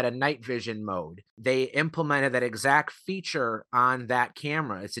had a night vision mode. They implemented that exact feature on that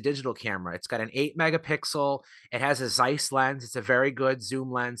camera. It's a digital camera. It's got an 8 megapixel. It has a Zeiss lens. It's a very good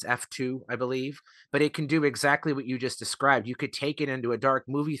zoom lens, f2, I believe, but it can do exactly what you just described. You could take it into a dark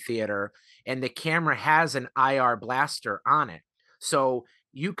movie theater and the camera has an IR blaster on it. So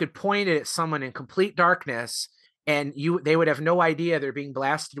you could point it at someone in complete darkness and they would have no idea they're being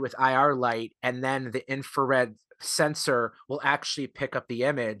blasted with IR light, and then the infrared sensor will actually pick up the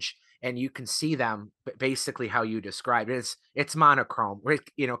image and you can see them basically how you described it. It's monochrome where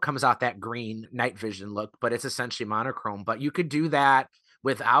it comes out that green night vision look, but it's essentially monochrome. But you could do that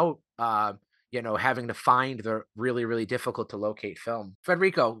without having to find the really, really difficult to locate film.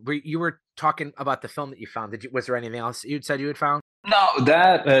 Federico, you were talking about the film that you found. Was there anything else you'd said you had found? No,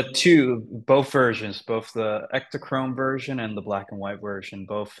 that both versions, both the Ektachrome version and the black and white version,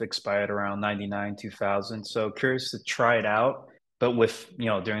 both expired around 99, 2000. So curious to try it out, but with,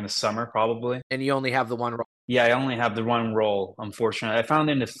 during the summer probably. And you only have the one roll? Yeah, I only have the one roll, unfortunately. I found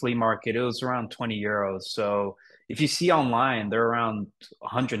it in the flea market. It was around 20 euros. So if you see online, they're around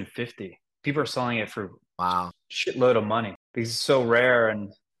 150. People are selling it for shitload of money because it's so rare.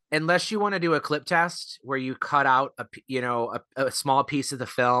 And unless you want to do a clip test where you cut out a small piece of the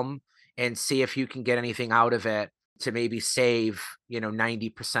film and see if you can get anything out of it to maybe save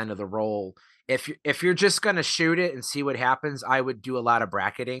 90% of the roll. If you're just going to shoot it and see what happens, I would do a lot of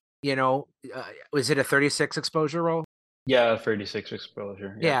bracketing. Was it a 36 exposure roll? Yeah, 36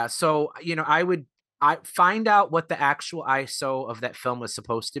 exposure. Yeah. So I find out what the actual ISO of that film was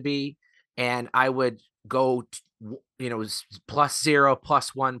supposed to be, and I would go +0,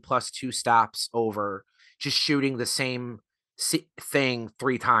 +1, +2 stops over just shooting the same thing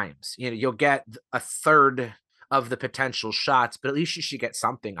 3 times. You'll get a third of the potential shots, but at least you should get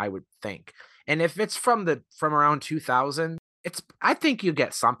something, I would think. And if it's from around 2000, I think you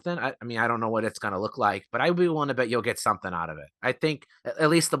get something. I mean, I don't know what it's going to look like, but I would be willing to bet you'll get something out of it. I think at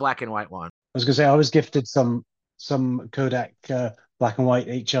least the black and white one. I was going to say, I was gifted some Kodak black and white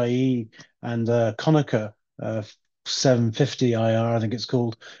HIE and Konica 750 IR, I think it's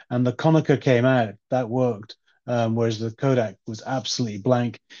called. And the Konica came out, that worked, whereas the Kodak was absolutely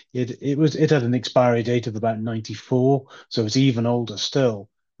blank. It had an expiry date of about 94, so it's even older still.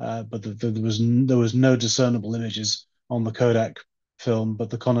 But there was no discernible images on the Kodak film, but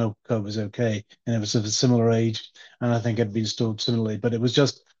the Konica was okay, and it was of a similar age, and I think it had been stored similarly. But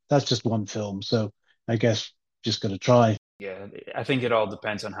that's just one film, so I guess just got to try. Yeah, I think it all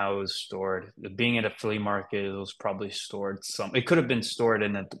depends on how it was stored. Being at a flea market, it was probably stored it could have been stored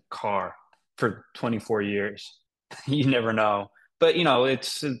in a car for 24 years. You never know. But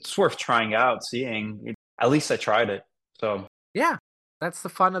it's worth trying out, seeing. At least I tried it. So yeah, that's the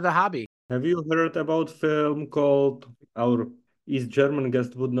fun of the hobby. Have you heard about film called, our East German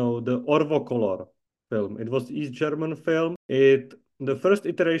guest would know, the Orvocolor film? It was East German film. The first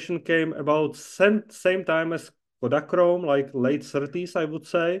iteration came about same time as Kodachrome, like late 30s, I would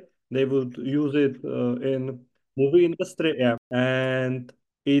say. They would use it in movie industry, yeah. And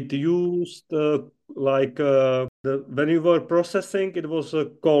it used when you were processing, it was a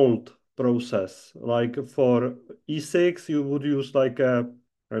cold process. Like for E6, you would use like a,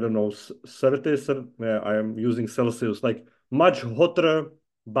 I don't know, 30, I am using Celsius, like much hotter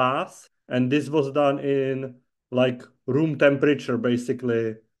bath. And this was done in like room temperature,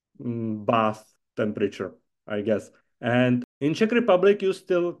 basically, bath temperature, I guess. And in Czech Republic, you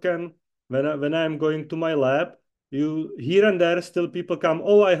still can, when I'm going to my lab, you here and there still people come,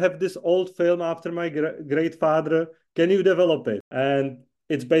 oh, I have this old film after my great father. Can you develop it? And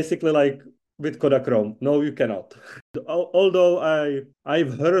it's basically like with Kodachrome. No, you cannot. Although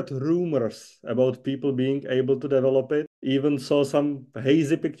I've heard rumors about people being able to develop it, even saw some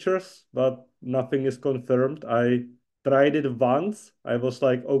hazy pictures, but nothing is confirmed. I tried it once. I was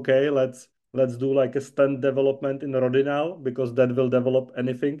like, okay, let's do like a stand development in Rodinal because that will develop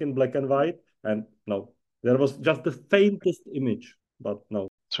anything in black and white. And no, there was just the faintest image, but no.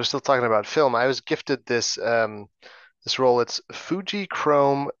 So we're still talking about film. I was gifted this roll. It's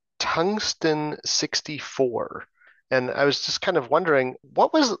Fujichrome Tungsten 64. And I was just kind of wondering,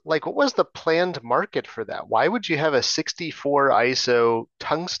 what was the planned market for that? Why would you have a 64 ISO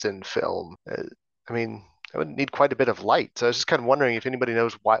tungsten film? I mean, I would need quite a bit of light. So I was just kind of wondering if anybody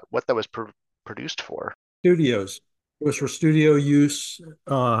knows what that was produced for. Studios. It was for studio use.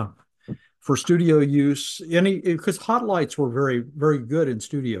 For studio use, because hot lights were very, very good in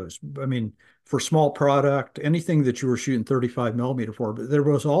studios. I mean, for small product, anything that you were shooting 35 millimeter for, but there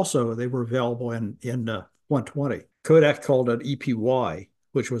was also, they were available in 120. Kodak called it EPY,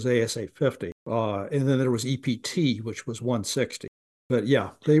 which was ASA 50. And then there was EPT, which was 160. But yeah,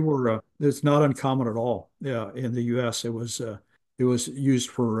 they were, it's not uncommon at all. Yeah, in the US, it was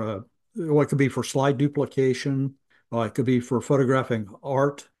used for, what could be for slide duplication. It could be for photographing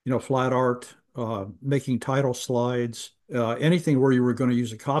art, flat art, making title slides, anything where you were going to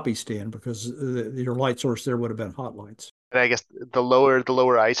use a copy stand because your light source there would have been hot lights. And I guess the lower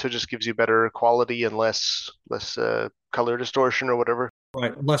ISO just gives you better quality and less color distortion or whatever.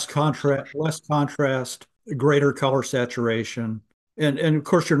 Right, less contrast, greater color saturation. And of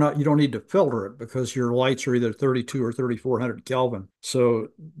course you don't need to filter it because your lights are either 32 or 3400 Kelvin. So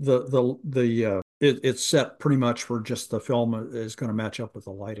it's set pretty much for just the film is going to match up with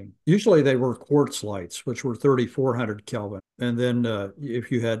the lighting. Usually they were quartz lights, which were 3400 Kelvin. And then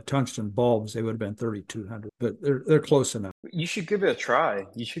if you had tungsten bulbs, they would have been 3200, but they're close enough. You should give it a try.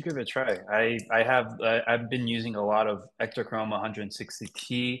 I've been using a lot of Ektachrome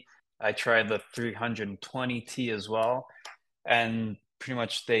 160T. I tried the 320T as well. And pretty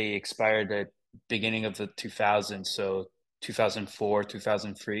much they expired at beginning of the 2000s, so 2004,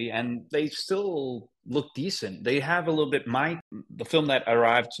 2003, and they still look decent. They have a little bit, the film that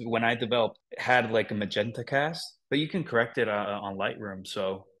arrived when I developed had like a magenta cast, but you can correct it on Lightroom,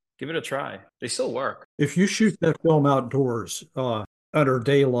 so give it a try. They still work. If you shoot that film outdoors under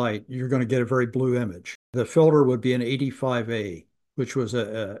daylight, you're going to get a very blue image. The filter would be an 85A, which was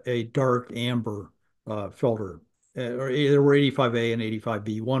a dark amber filter. Or there were 85A and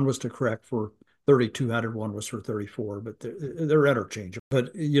 85B. One was to correct for 3200, one was for 34, but they're interchangeable.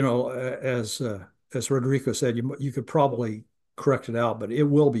 But as Rodrigo said, you could probably correct it out, but it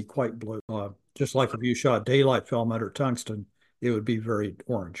will be quite blue. Just like if you shot daylight film under tungsten, it would be very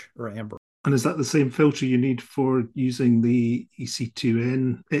orange or amber. And is that the same filter you need for using the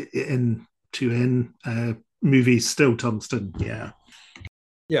EC2N N2N movie still tungsten? Yeah.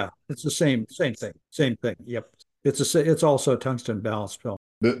 Yeah, it's the same thing. Same thing. Yep. It's also a tungsten balanced film.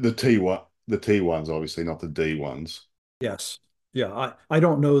 The T ones, obviously, not the D ones. Yes. Yeah. I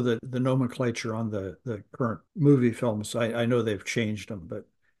don't know the nomenclature on the current movie films. I know they've changed them, but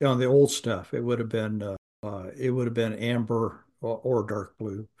on the old stuff, it would have been amber or dark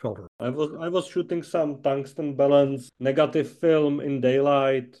blue filter. I was shooting some tungsten balance negative film in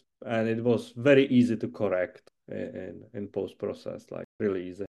daylight, and it was very easy to correct in post process, like really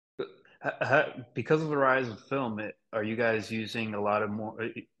easy. Because of the rise of film, are you guys using a lot of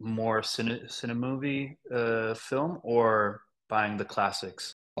more Cinemovie film or buying the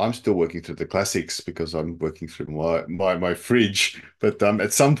classics? I'm still working through the classics because I'm working through my fridge. But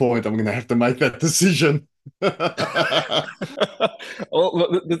at some point, I'm going to have to make that decision.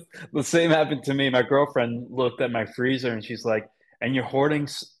 Well, the same happened to me. My girlfriend looked at my freezer and she's like, "And you're hoarding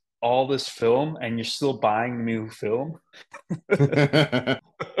all this film and you're still buying new film?"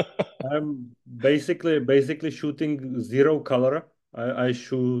 I'm basically shooting zero color. I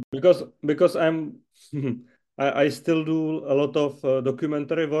shoot because I'm I still do a lot of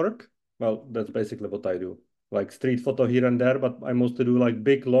documentary work. Well, that's basically what I do. Like street photo here and there, but I mostly do like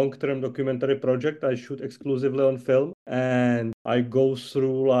big long-term documentary project. I shoot exclusively on film, and I go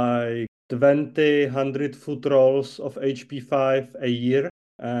through like 20 100-foot rolls of HP5 a year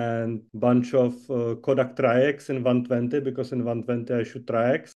and bunch of Kodak Tri-X in 120 because in 120 I shoot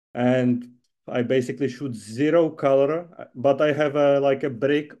Tri-X, and I basically shoot zero color, but I have like a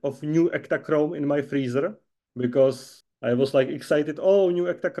brick of new Ektachrome in my freezer because I was like excited. Oh, new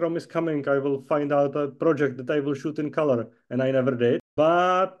Ektachrome is coming. I will find out a project that I will shoot in color, and I never did.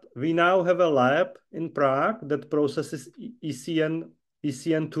 But we now have a lab in Prague that processes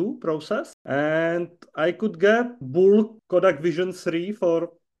ECN2 process, and I could get bulk Kodak Vision 3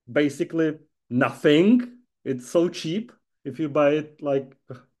 for basically nothing. It's so cheap if you buy it like,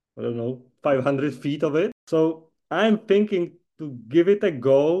 I don't know, 500 feet of it. So I'm thinking to give it a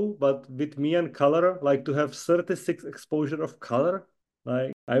go, but with me and color, like to have 36 exposure of color.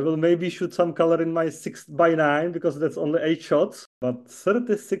 Like I will maybe shoot some color in my 6x9 because that's only 8 shots, but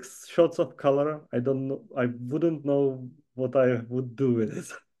 36 shots of color, I don't know. I wouldn't know what I would do with it,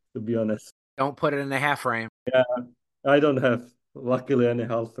 to be honest. Don't put it in the half frame. Yeah, I don't have, luckily, any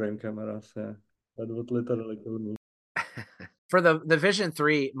half frame cameras. Yeah, that would literally kill me. For the Vision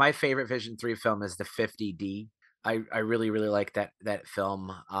 3, my favorite Vision 3 film is the 50D. I really like that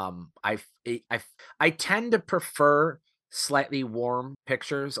film. I tend to prefer slightly warm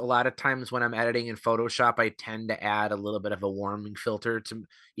pictures. A lot of times when I'm editing in Photoshop, I tend to add a little bit of a warming filter to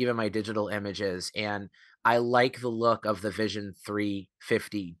even my digital images, and I like the look of the Vision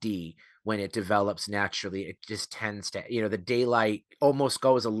 350D when it develops naturally. It just tends to, the daylight almost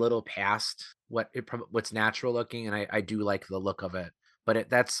goes a little past what's natural looking, and I do like the look of it. But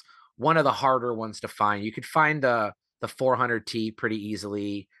that's one of the harder ones to find. You could find the 400T pretty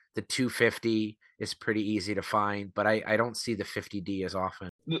easily. The 250 is pretty easy to find, but I don't see the 50D as often.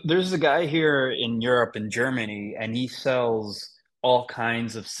 There's a guy here in Europe, in Germany, and he sells all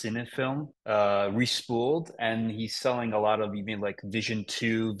kinds of cinefilm, respooled, and he's selling a lot of even like Vision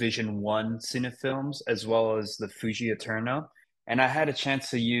 2, Vision 1 cinefilms, as well as the Fuji Eterna. And I had a chance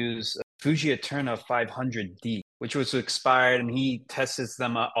to use Fuji Eterna 500D, which was expired, and he tests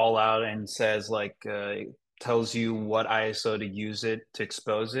them all out and says tells you what ISO to use it to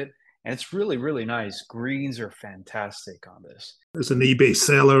expose it. And it's really, really nice. Greens are fantastic on this. There's an eBay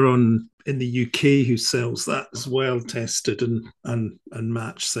seller in the UK who sells that as well, tested and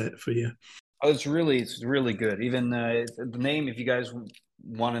match set for you. Oh, it's really good. Even the name, if you guys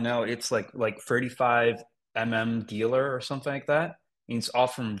want to know, it's like 35 dealer or something like that. And it's all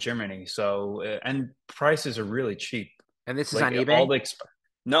from Germany. So and prices are really cheap. And this is on eBay?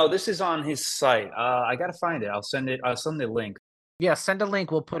 No, this is on his site. I gotta find it. I'll send the link. Yeah, send a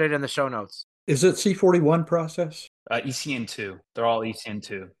link. We'll put it in the show notes. Is it C41 process? ECN2. They're all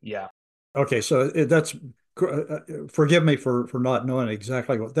ECN2. Yeah. Okay, so that's forgive me for not knowing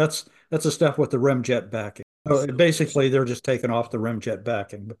exactly what that's the stuff with the remjet backing. So basically, they're just taking off the remjet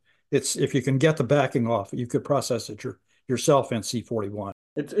backing. But it's if you can get the backing off, you could process it yourself in C41.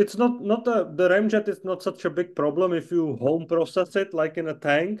 It's not the ramjet is not such a big problem if you home process it like in a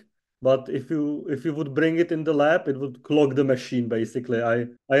tank, but if you would bring it in the lab, it would clog the machine basically. I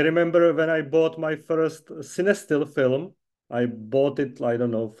remember when I bought my first Cinestill film, I bought it, I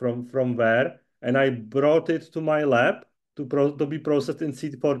don't know from where, and I brought it to my lab to be processed in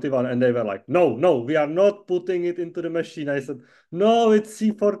C41, and they were like, no, we are not putting it into the machine. I said, no, it's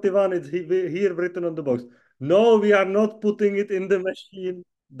C41, it's here written on the box. No, we are not putting it in the machine.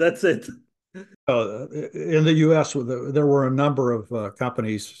 That's it. In the U.S., there were a number of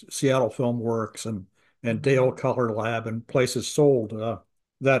companies, Seattle Film Works and Dale Color Lab, and places sold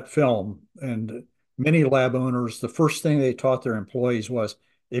that film. And many lab owners, the first thing they taught their employees was,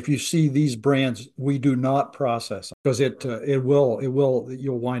 if you see these brands, we do not process them, because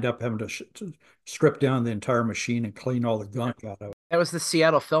you'll wind up having to strip down the entire machine and clean all the gunk out of it. That was the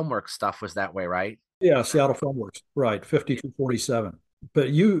Seattle Filmworks stuff was that way, right? Yeah, Seattle Filmworks, right, 5247. But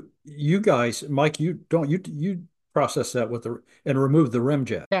you guys, Mike, you process that and remove the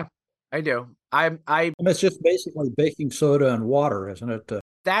remjet. Yeah, I do. It's just basically baking soda and water, isn't it?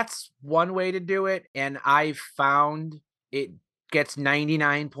 That's one way to do it, and I've found it gets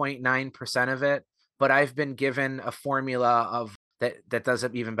 99.9% of it. But I've been given a formula of that does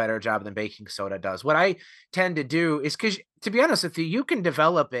an even better job than baking soda does. What I tend to do is, because to be honest with you, you can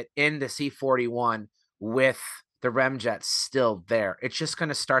develop it in the C41 with the remjet still there. It's just going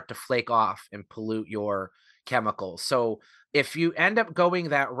to start to flake off and pollute your chemicals. So if you end up going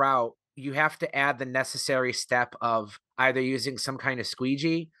that route, you have to add the necessary step of either using some kind of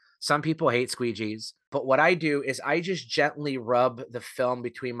squeegee. Some people hate squeegees, but what I do is I just gently rub the film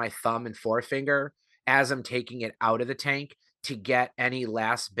between my thumb and forefinger as I'm taking it out of the tank to get any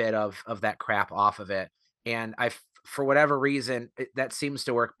last bit of that crap off of it. And for whatever reason, that seems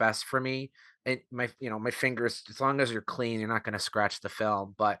to work best for me. And my fingers, as long as you're clean, you're not going to scratch the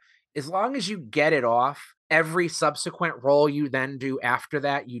film. But as long as you get it off, every subsequent roll you then do after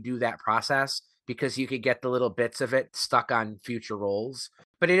that, you do that process, because you could get the little bits of it stuck on future rolls.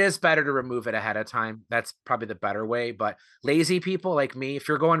 But it is better to remove it ahead of time. That's probably the better way. But lazy people like me, if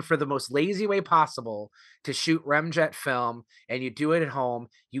you're going for the most lazy way possible to shoot remjet film and you do it at home,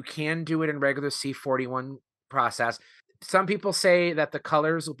 you can do it in regular C41 process. Some people say that the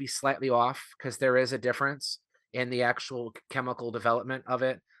colors will be slightly off because there is a difference in the actual chemical development of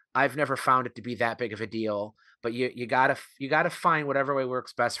it. I've never found it to be that big of a deal, but you gotta find whatever way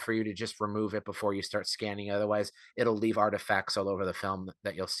works best for you to just remove it before you start scanning. Otherwise, it'll leave artifacts all over the film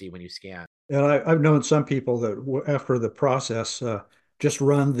that you'll see when you scan. And I've known some people that after the process, just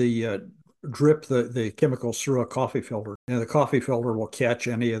run drip the chemicals through a coffee filter, and the coffee filter will catch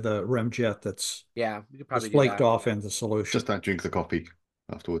any of the remjet that's flaked off in the solution. Just don't drink the coffee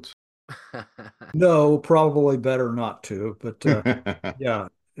afterwards. No, probably better not to. But yeah,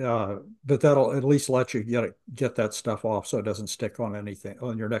 but that'll at least let you get that stuff off so it doesn't stick on anything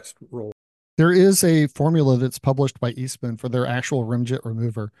on your next roll. There is a formula that's published by Eastman for their actual rimjet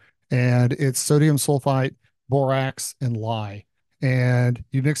remover, and it's sodium sulfite, borax, and lye. And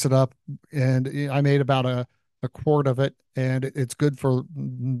you mix it up, and I made about a quart of it, and it's good for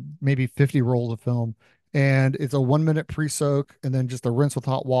maybe 50 rolls of film. And it's a 1 minute pre-soak, and then just a rinse with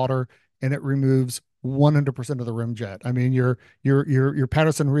hot water, and it removes 100% of the rimjet. I mean, your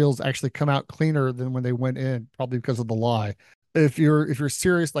Patterson reels actually come out cleaner than when they went in, probably because of the lye. If you're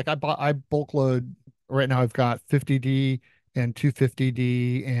serious, like I bulk load right now. I've got 50D and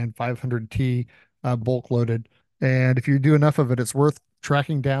 250D and 500T bulk loaded. And if you do enough of it, it's worth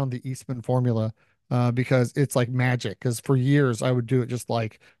tracking down the Eastman formula because it's like magic. Because for years I would do it just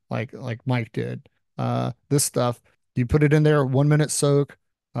like Mike did. This stuff, you put it in there, 1 minute soak,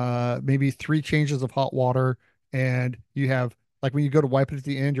 maybe 3 changes of hot water, and you have, like, when you go to wipe it at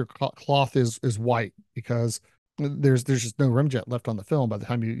the end, your cloth is white because there's just no rimjet left on the film by the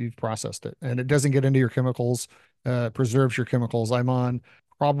time you've processed it, and it doesn't get into your chemicals, preserves your chemicals. I'm on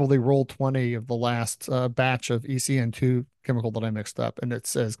probably roll 20 of the last batch of ECN2 chemical that I mixed up, and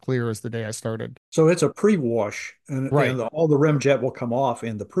it's as clear as the day I started. So it's a pre-wash, and, Right. and all the rimjet will come off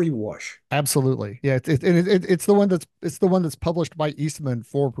in the pre-wash. Absolutely, yeah. It's the one that's published by Eastman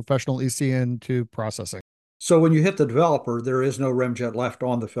for professional ECN2 processing. So when you hit the developer, there is no rimjet left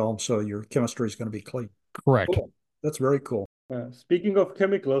on the film, so your chemistry is going to be clean. Correct. Cool. That's very cool. Speaking of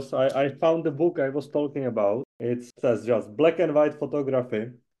chemicals, I found the book I was talking about. It says just black and white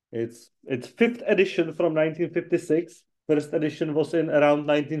photography. It's 5th edition from 1956. First edition was in around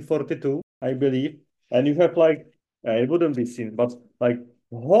 1942, I believe. And you have it wouldn't be seen, but like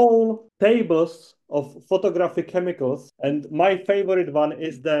whole tables of photographic chemicals. And my favorite one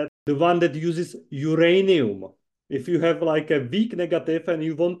is the one that uses uranium. If you have like a weak negative and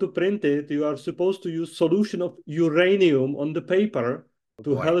you want to print it, you are supposed to use solution of uranium on the paper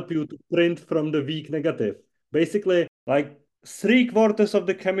to help you to print from the weak negative. Basically, like 3/4 of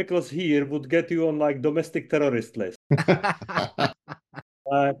the chemicals here would get you on like domestic terrorist list.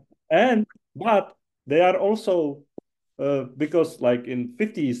 But they are also because like in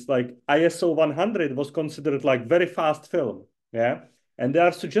 50s, like ISO 100 was considered like very fast film. Yeah. And they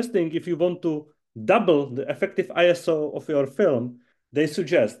are suggesting if you want to double the effective ISO of your film, they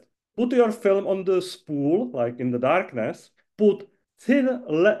suggest put your film on the spool, like in the darkness, put thin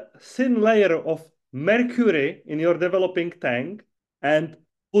layer of mercury in your developing tank, and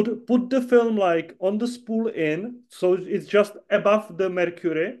put the film like on the spool in, so it's just above the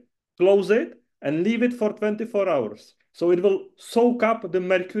mercury, close it, and leave it for 24 hours. So it will soak up the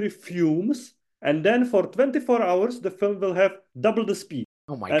mercury fumes, and then for 24 hours, the film will have double the speed.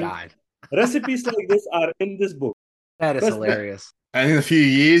 Oh my God. Recipes like this are in this book. That is hilarious. And in a few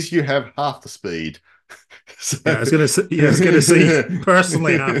years, you have half the speed. I was going to say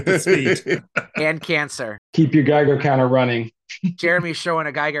personally half the speed. And cancer. Keep your Geiger counter running. Jeremy's showing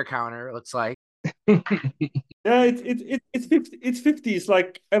a Geiger counter, it looks like. Yeah, it's 50s,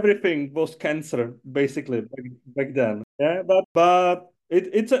 like everything was cancer basically back then. Yeah, but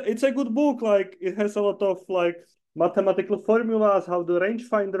it's a good book. Like it has a lot of like mathematical formulas, how the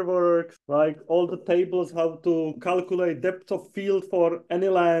rangefinder works, like all the tables, how to calculate depth of field for any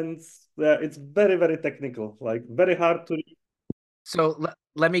lens. Yeah, it's very, very technical, like very hard to read. So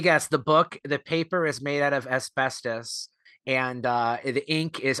let me guess, the paper is made out of asbestos, and the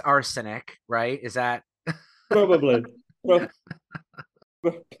ink is arsenic, right? Is that probably?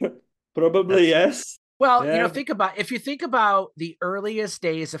 Probably yes. Well, yeah. If you think about the earliest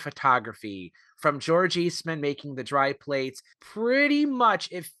days of photography, from George Eastman making the dry plates, pretty much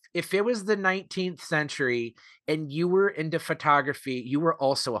if it was the 19th century and you were into photography, you were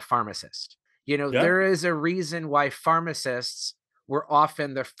also a pharmacist. There is a reason why pharmacists were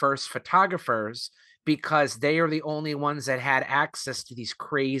often the first photographers, because they are the only ones that had access to these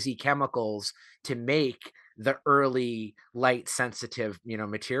crazy chemicals to make the early light sensitive,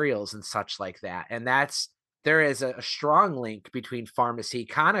 materials and such like that. And there is a strong link between pharmacy.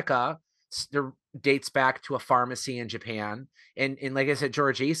 Konica dates back to a pharmacy in Japan. And like I said,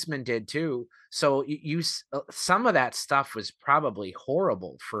 George Eastman did too. So some of that stuff was probably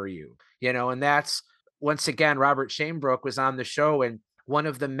horrible for you, and that's, once again, Robert Shanebrook was on the show, and one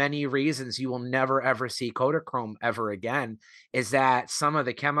of the many reasons you will never, ever see Kodachrome ever again is that some of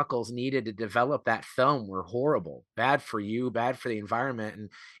the chemicals needed to develop that film were horrible, bad for you, bad for the environment. And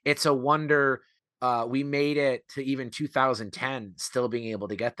it's a wonder we made it to even 2010 still being able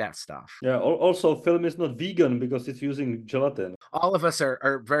to get that stuff. Yeah. Also, film is not vegan because it's using gelatin. All of us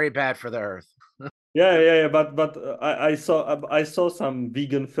are very bad for the earth. Yeah. But I saw some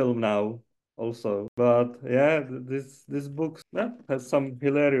vegan film now also. But yeah, this book has some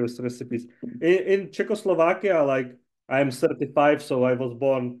hilarious recipes. In Czechoslovakia, like I'm 35, so I was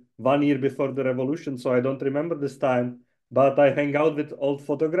born 1 year before the revolution, so I don't remember this time. But I hang out with old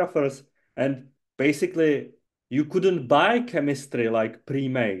photographers, and basically you couldn't buy chemistry like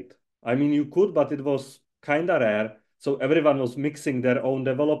pre-made. I mean, you could, but it was kind of rare. So everyone was mixing their own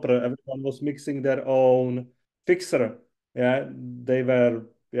developer. Everyone was mixing their own fixer. Yeah, they were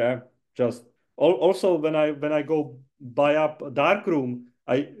just also when I go buy up a dark room,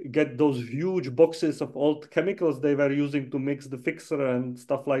 I get those huge boxes of old chemicals they were using to mix the fixer and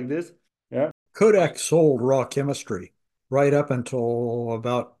stuff like this. Yeah. Kodak sold raw chemistry right up until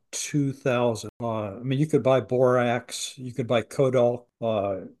about 2000. I mean, you could buy borax, you could buy Kodal,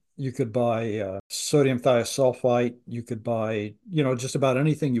 you could buy sodium thiosulfite, you could buy, just about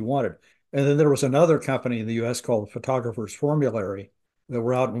anything you wanted. And then there was another company in the U.S. called Photographers Formulary that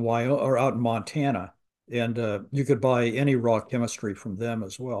were out in Wyoming or out in Montana, and you could buy any raw chemistry from them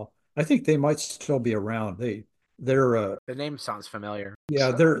as well. I think they might still be around. They're The name sounds familiar.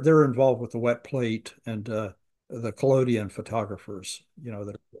 yeah, they're involved with the wet plate and the collodion photographers,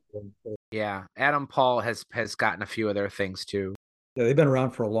 that Yeah, Adam Paul has gotten a few of their things too. yeah, they've been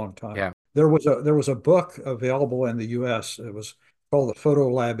around for a long time. Yeah. There was a book available in the US. It was called the Photo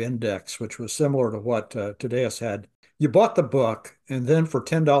Lab Index, which was similar to what Tadeus had. You bought the book, and then for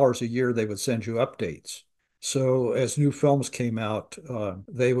 $10 a year, they would send you updates. So as new films came out,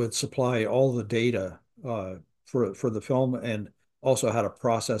 they would supply all the data for the film and also how to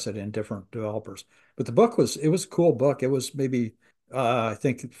process it in different developers. But the book was a cool book. It was maybe I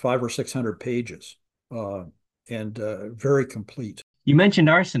think 500 or 600 pages, and very complete. You mentioned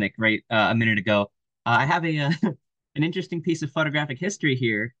arsenic, right, a minute ago. I have a an interesting piece of photographic history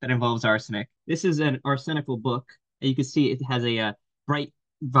here that involves arsenic. This is an arsenical book. You can see it has a bright,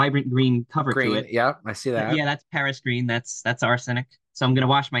 vibrant green cover to Green. it. Yeah, I see that. Yeah, that's Paris green. That's arsenic. So I'm gonna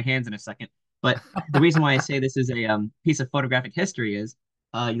wash my hands in a second. But the reason why I say this is a piece of photographic history is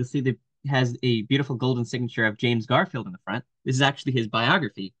you'll see that it has a beautiful golden signature of James Garfield in the front. This is actually his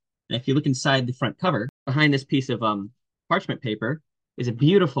biography. And if you look inside the front cover, behind this piece of parchment paper is a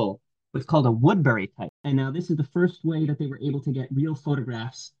beautiful what's called a Woodbury type. And now this is the first way that they were able to get real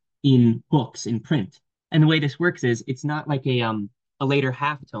photographs in books in print. And the way this works is it's not like a later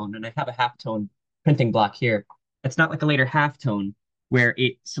halftone, and I have a halftone printing block here. It's not like a later halftone where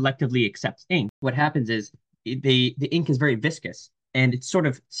it selectively accepts ink. What happens is the ink is very viscous and it sort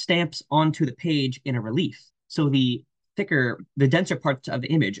of stamps onto the page in a relief. So the denser parts of the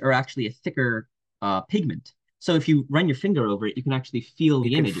image are actually a thicker pigment. So if you run your finger over it, you can actually feel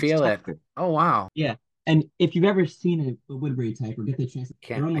the image. You can feel it. Oh, wow. Yeah. And if you've ever seen a Woodbury type or get the chance,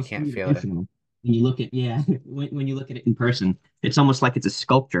 I can't feel it. When you look at when you look at it in person, it's almost like it's a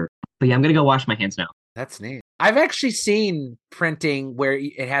sculpture. But yeah, I'm gonna go wash my hands now. That's neat. I've actually seen printing where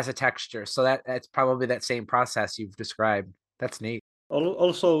it has a texture, so that's probably that same process you've described. That's neat.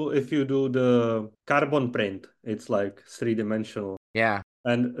 Also, if you do the carbon print, it's like 3-dimensional. Yeah.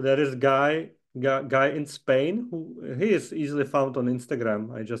 And there is guy in Spain who he is easily found on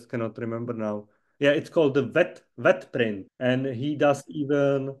Instagram. I just cannot remember now. Yeah, it's called the wet print, and he does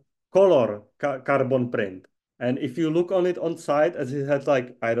even color carbon print. And if you look on it on site, as it has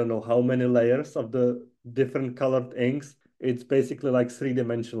like I don't know how many layers of the different colored inks, it's basically like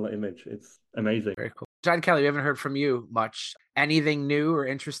 3-dimensional image. It's amazing. Very cool. John Kelly, we haven't heard from you much. Anything new or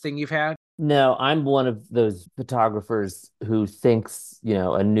interesting you've had? No, I'm one of those photographers who thinks,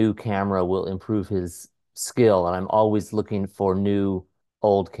 a new camera will improve his skill, and I'm always looking for new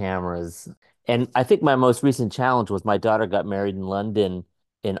old cameras. And I think my most recent challenge was my daughter got married in London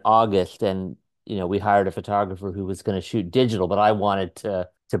in August, and we hired a photographer who was going to shoot digital, but I wanted to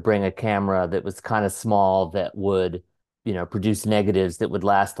bring a camera that was kind of small that would, produce negatives that would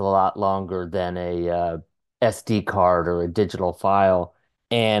last a lot longer than a SD card or a digital file.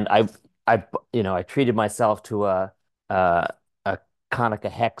 And I treated myself to a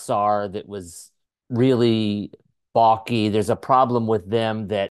Konica Hexar that was really balky. There's a problem with them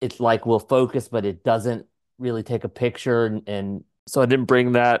that it's like will focus, but it doesn't really take a picture. And so I didn't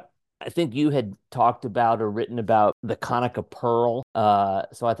bring that. I think you had talked about or written about the Konica Pearl.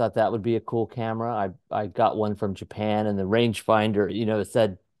 So I thought that would be a cool camera. I got one from Japan, and the rangefinder, it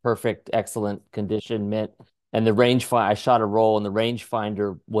said perfect, excellent condition, mint. And the rangefinder, I shot a roll and the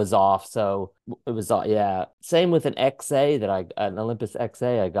rangefinder was off. So it was, yeah. Same with an an Olympus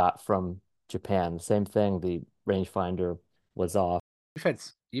XA I got from Japan. Same thing. The rangefinder was off.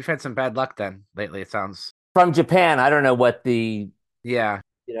 You've had some bad luck then lately, it sounds. From Japan. I don't know what Yeah.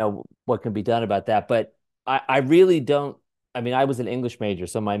 what can be done about that. But I really don't. I mean, I was an English major,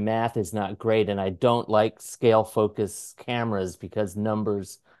 so my math is not great, and I don't like scale focus cameras because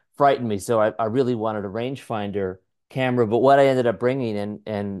numbers frighten me. So I really wanted a rangefinder camera, but what I ended up bringing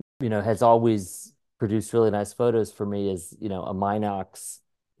and has always produced really nice photos for me is a Minox,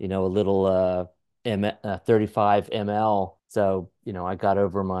 a little 35 ml. So I got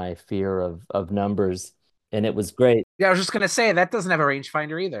over my fear of numbers, and it was great. Yeah, I was just gonna say that doesn't have a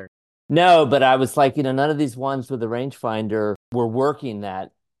rangefinder either. No, but I was like, none of these ones with a rangefinder were working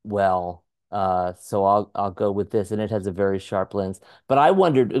that well. So I'll go with this, and it has a very sharp lens. But I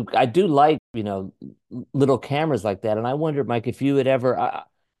wondered, I do like, little cameras like that, and I wondered, Mike, if you had ever,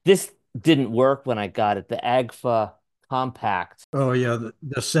 this didn't work when I got it, the Agfa Compact. Oh yeah,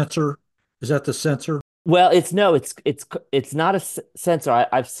 the sensor. Is that the sensor? Well, it's not a sensor.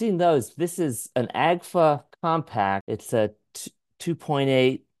 I've seen those. This is an Agfa Compact. It's a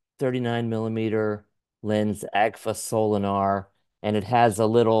 2.8 39 millimeter lens, Agfa Solinar, and it has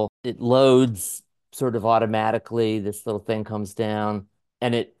it loads sort of automatically. This little thing comes down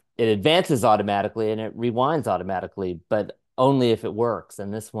and it advances automatically and it rewinds automatically, but only if it works.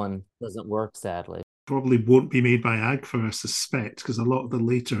 And this one doesn't work, sadly. Probably won't be made by Agfa, I suspect, because a lot of the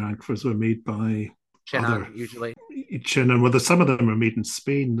later Agfas were made by Chinon, usually. Chinon. Well, some of them are made in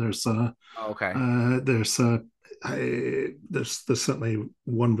Spain. There's certainly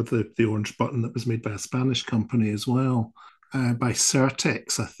one with the orange button that was made by a Spanish company as well, by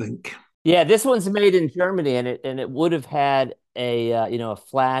Certex, I think. Yeah, this one's made in Germany, and it would have had a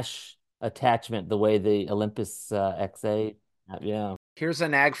flash attachment the way the Olympus XA. Yeah. Here's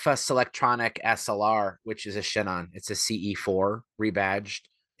an Agfa Selectronic SLR, which is a Chinon. It's a CE4 rebadged.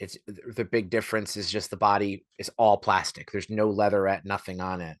 It's the big difference is just the body is all plastic. There's no leatherette, nothing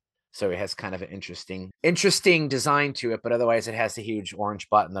on it. So it has kind of an interesting design to it, but otherwise it has the huge orange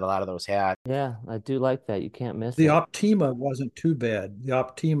button that a lot of those had. Yeah, I do like that. You can't miss The it. Optima wasn't too bad. The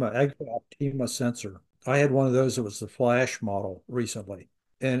Agfa Optima sensor. I had one of those that was the flash model recently,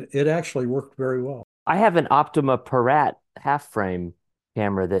 and it actually worked very well. I have an Optima Parat half frame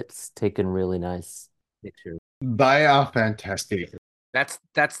camera that's taken really nice pictures. They are fantastic. That's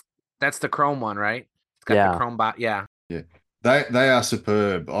the chrome one, right? It's got the chrome Yeah. Yeah. They are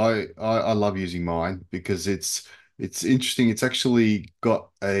superb. I love using mine because it's interesting. It's actually got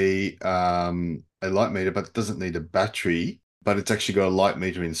a light meter, but it doesn't need a battery, but it's actually got a light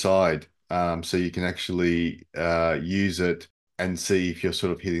meter inside. So you can actually use it and see if you're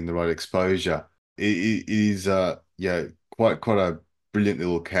sort of hitting the right exposure. It is quite a brilliant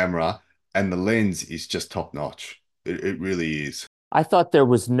little camera, and the lens is just top notch. It really is. I thought there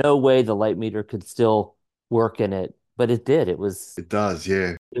was no way the light meter could still work in it, but it did. It does,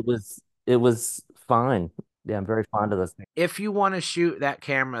 yeah. It was fine. Yeah, I'm very fond of this thing. If you want to shoot that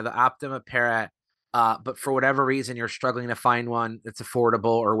camera, the Optima Parat, but for whatever reason you're struggling to find one that's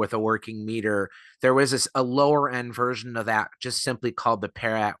affordable or with a working meter, there was a lower end version of that, just simply called the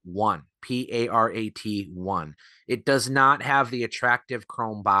Parat 1, Parat 1. It does not have the attractive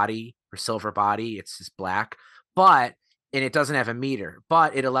chrome body or silver body. It's just black, and it doesn't have a meter,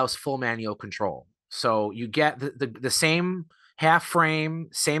 but it allows full manual control. So you get the same half frame,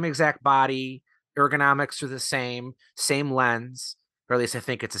 same exact body, ergonomics are the same lens, or at least I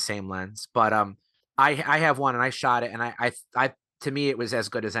think it's the same lens. But I have one and I shot it, and I to me it was as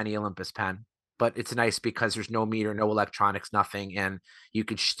good as any Olympus pen. But it's nice because there's no meter, no electronics, nothing, and you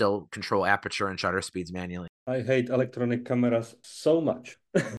could still control aperture and shutter speeds manually. I hate electronic cameras so much.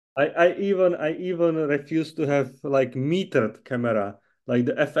 I even refuse to have like metered camera. Like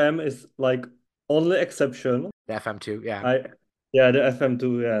the FM is like only exception. The FM2, yeah. The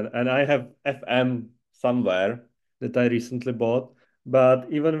FM2, yeah. And I have FM somewhere that I recently bought. But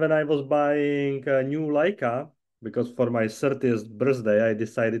even when I was buying a new Leica, because for my 30th birthday, I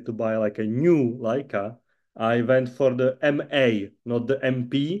decided to buy like a new Leica, I went for the MA, not the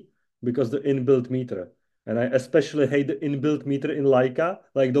MP, because the inbuilt meter. And I especially hate the inbuilt meter in Leica,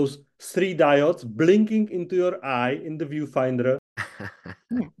 like those 3 diodes blinking into your eye in the viewfinder.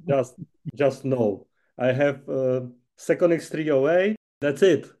 just no. I have Seconix 308. That's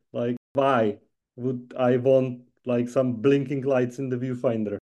it. Like, why would I want like some blinking lights in the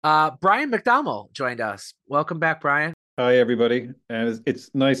viewfinder? Brian McDowell joined us. Welcome back, Brian. Hi, everybody. And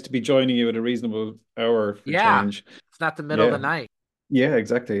it's nice to be joining you at a reasonable hour for change. It's not the middle of the night. Yeah,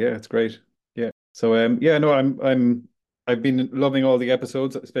 exactly. Yeah, it's great. Yeah. So I've been loving all the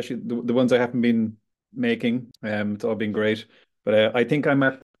episodes, especially the ones I haven't been making. It's all been great. But I think I'm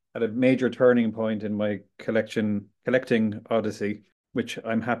at a major turning point in my collecting odyssey, which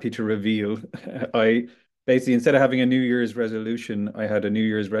I'm happy to reveal. basically, instead of having a New Year's resolution, I had a New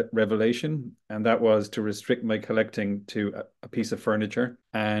Year's revelation, and that was to restrict my collecting to a piece of furniture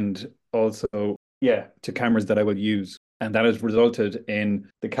and also, yeah, to cameras that I will use. And that has resulted in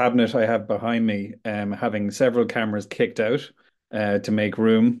the cabinet I have behind me having several cameras kicked out to make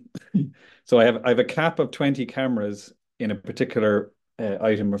room. So I have a cap of 20 cameras in a particular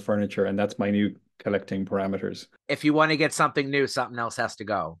item of furniture, and that's my new collecting parameters. If you want to get something new, something else has to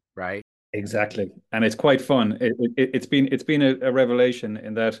go, right? Exactly, and it's quite fun. It's been a revelation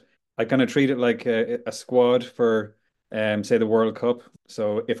in that I kind of treat it like a squad for say the World Cup.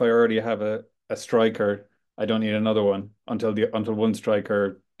 So if I already have a striker, I don't need another one until one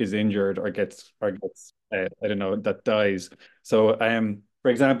striker is injured or gets I don't know, that dies. So for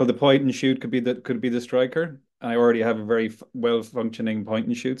example, the point and shoot could be the striker. I already have a very well functioning point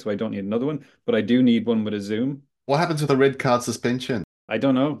and shoot, so I don't need another one. But I do need one with a zoom. What happens with a red card suspension? I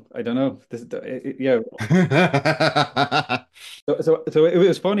don't know. Yeah. So it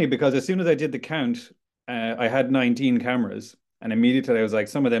was funny because as soon as I did the count, I had 19 cameras, and immediately I was like,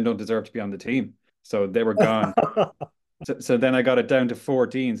 some of them don't deserve to be on the team, so they were gone. So then I got it down to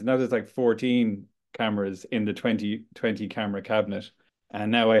 14. So now there's like 14 cameras in the 20 camera cabinet,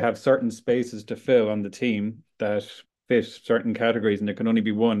 and now I have certain spaces to fill on the team that fit certain categories, and there can only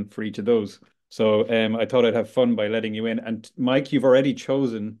be one for each of those. So I thought I'd have fun by letting you in. And Mike, you've already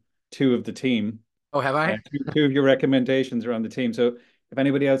chosen two of the team. Oh, have I? Two of your recommendations are on the team. So if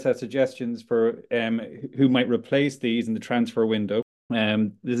anybody else has suggestions for who might replace these in the transfer window,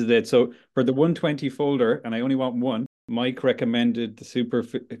 this is it. So for the 120 folder, and I only want one, Mike recommended the Super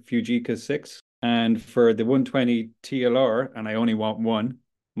Fujica 6. And for the 120 TLR, and I only want one,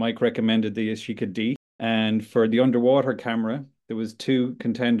 Mike recommended the Yashica D. And for the underwater camera, there was two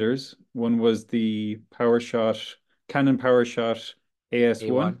contenders. One was the Canon PowerShot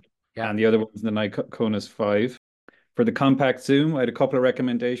AS1, yeah, and the other one was the Nikonus 5. For the compact zoom, I had a couple of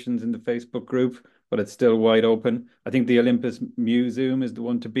recommendations in the Facebook group, but it's still wide open. I think the Olympus Mu Zoom is the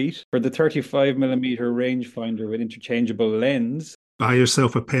one to beat. For the 35mm rangefinder with interchangeable lens, buy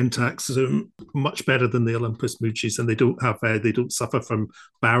yourself a Pentax zoom, much better than the Olympus Mujis, and they don't suffer from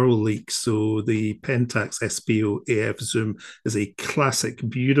barrel leaks. So the Pentax SPO AF zoom is a classic,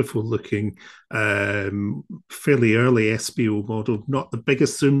 beautiful looking, fairly early SPO model. Not the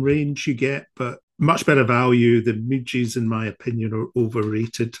biggest zoom range you get, but much better value. The Mujis, in my opinion, are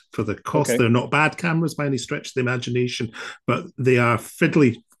overrated for the cost. Okay. They're not bad cameras by any stretch of the imagination, but they are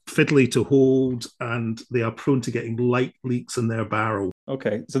fiddly to hold, and they are prone to getting light leaks in their barrel.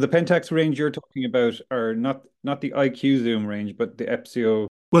 Okay, so the Pentax range you're talking about are not the IQ zoom range, but the Epsio.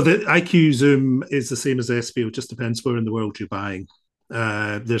 Well, the IQ zoom is the same as SPO. It just depends where in the world you're buying.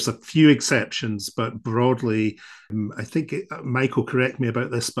 There's a few exceptions, but broadly, I think Michael, correct me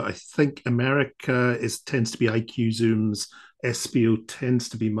about this, but I think America tends to be IQ zooms. SPO tends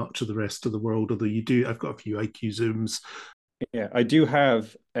to be much of the rest of the world. Although I've got a few IQ zooms. Yeah, I do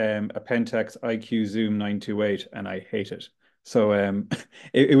have a Pentax IQ Zoom 928, and I hate it. So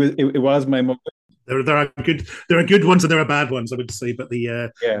it was my moment. There are good ones and there are bad ones, I would say, but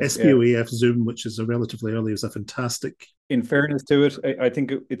the SPO AF Zoom, which is a relatively early, is a fantastic. In fairness to it, I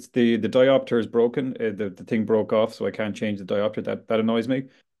think it's the diopter is broken. The thing broke off, so I can't change the diopter. That annoys me.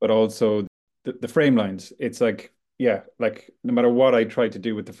 But also the frame lines. It's like, yeah, like no matter what I try to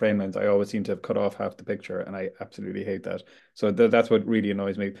do with the frame lens, I always seem to have cut off half the picture, and I absolutely hate that. So that's what really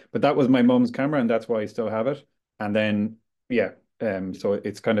annoys me. But that was my mum's camera, and that's why I still have it. And then, yeah, so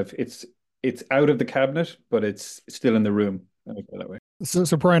it's kind of it's out of the cabinet, but it's still in the room. Let me put it that way.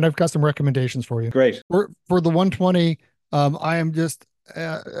 So Brian, I've got some recommendations for you. Great. For the 120, I am just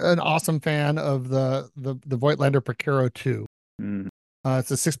an awesome fan of the Voigtlander Precaro 2.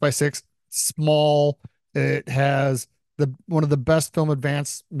 It's a 6x6, small. It has one of the best film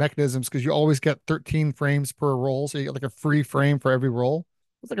advance mechanisms because you always get 13 frames per roll. So you get like a free frame for every roll.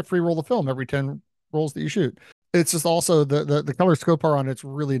 It's like a free roll of film every 10 rolls that you shoot. It's just also the color scope R on it's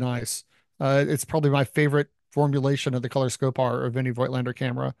really nice. It's probably my favorite formulation of the color scope R of any Voigtlander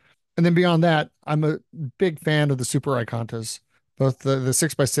camera. And then beyond that, I'm a big fan of the Super Icontas, both the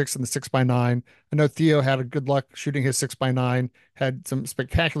 6x6 and the 6x9. I know Theo had a good luck shooting his 6x9, had some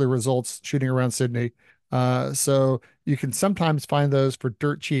spectacular results shooting around Sydney. So you can sometimes find those for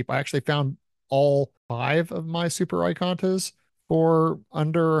dirt cheap. I actually found all 5 of my Super Icontas for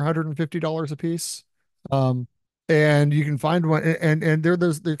under $150 a piece. And you can find one, and they're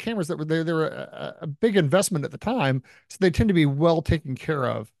cameras that were a big investment at the time, so they tend to be well taken care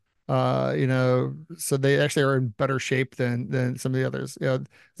of. So they actually are in better shape than some of the others. Is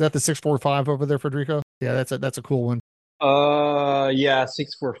that the 645 over there, Federico? Yeah, that's a cool one. Yeah,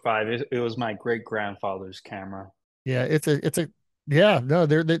 645. It was my great grandfather's camera. Yeah, yeah, no,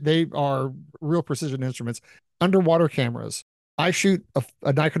 they are real precision instruments. Underwater cameras. I shoot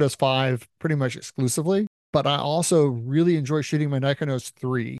a Nikonos 5 pretty much exclusively, but I also really enjoy shooting my Nikonos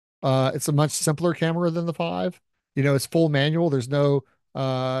 3. It's a much simpler camera than the 5. It's full manual. There's no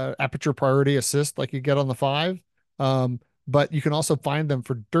aperture priority assist like you get on the 5. But you can also find them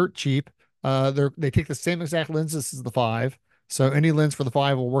for dirt cheap. They take the same exact lenses as the 5. So any lens for the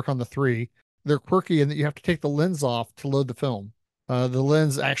 5 will work on the 3. They're quirky in that you have to take the lens off to load the film. The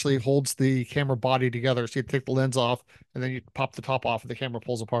lens actually holds the camera body together. So you take the lens off and then you pop the top off and the camera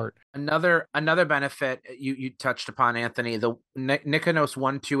pulls apart. Another benefit you touched upon, Anthony, the Nikonos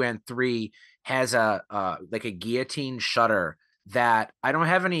 1, 2, and 3 has a like a guillotine shutter that I don't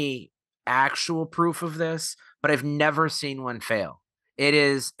have any actual proof of this, but I've never seen one fail. It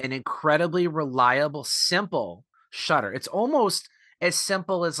is an incredibly reliable, simple shutter. It's almost as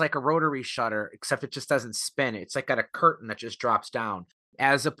simple as like a rotary shutter, except it just doesn't spin. It's like got a curtain that just drops down,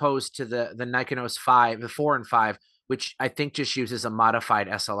 as opposed to the Nikonos 5, the 4 and 5, which I think just uses a modified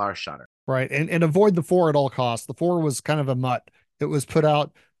SLR shutter. Right. And avoid the 4 at all costs. The 4 was kind of a mutt. It was put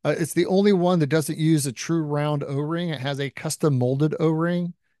out. It's the only one that doesn't use a true round O-ring. It has a custom molded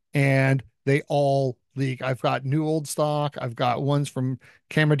O-ring, and they all leak. I've got new old stock. I've got ones from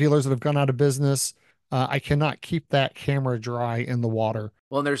camera dealers that have gone out of business. I cannot keep that camera dry in the water.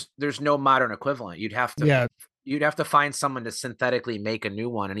 Well, there's no modern equivalent. You'd have to find someone to synthetically make a new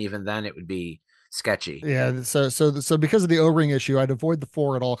one, and even then it would be sketchy. Yeah, so because of the O-ring issue, I'd avoid the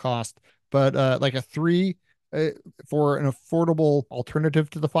 4 at all cost. But like a 3 for an affordable alternative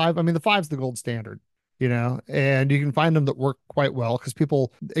to the 5. I mean, the 5's the gold standard, and you can find them that work quite well because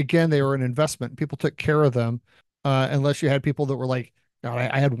people, again, they were an investment. People took care of them, unless you had people that were like,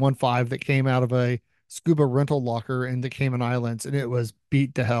 I had one 5 that came out of a scuba rental locker in the Cayman Islands, and it was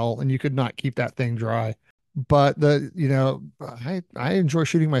beat to hell, and you could not keep that thing dry. But I enjoy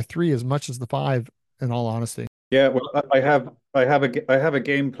shooting my 3 as much as the 5, in all honesty. Yeah, well, I have a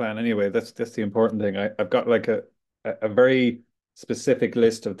game plan anyway. That's the important thing. I've got like a very specific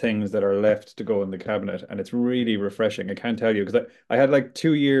list of things that are left to go in the cabinet, and it's really refreshing. I can't tell you because I had like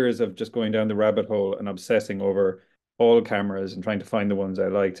 2 years of just going down the rabbit hole and obsessing over all cameras and trying to find the ones I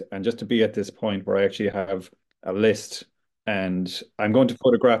liked, and just to be at this point where I actually have a list. And I'm going to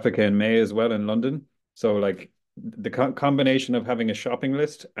Photographica in May as well in London. So like the combination of having a shopping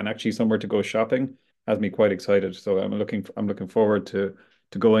list and actually somewhere to go shopping has me quite excited. So I'm looking forward to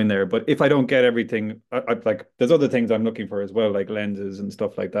going there. But if I don't get everything, I like there's other things I'm looking for as well, like lenses and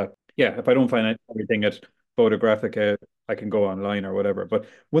stuff like that. Yeah, if I don't find everything at Photographica, I can go online or whatever. But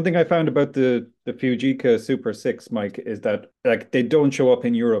one thing I found about the Fujica Super 6, Mike, is that like they don't show up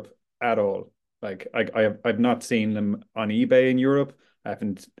in Europe at all. Like I've not seen them on eBay in Europe. I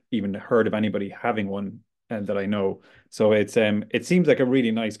haven't even heard of anybody having one and that I know. So it seems like a really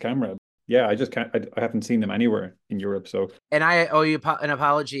nice camera. Yeah, I just can't. I haven't seen them anywhere in Europe. So, and I owe you an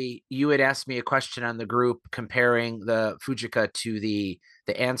apology. You had asked me a question on the group comparing the Fujica to the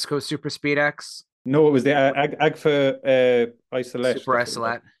Ansco Super Speed X. No, it was the Agfa Isolette. Super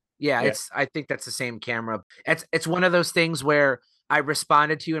Isolette. Yeah, I think that's the same camera. It's one of those things where I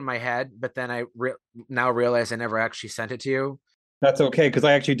responded to you in my head, but then I now realize I never actually sent it to you. That's okay, because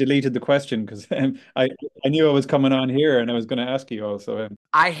I actually deleted the question because I knew I was coming on here and I was going to ask you also.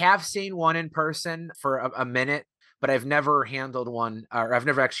 I have seen one in person for a minute, but I've never handled one, or I've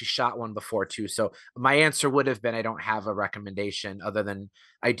never actually shot one before too. So my answer would have been I don't have a recommendation other than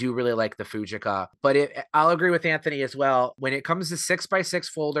I do really like the Fujica. But I'll agree with Anthony as well. When it comes to 6x6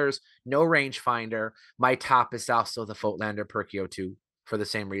 folders, no rangefinder, my top is also the Fotolander Perkio 2 for the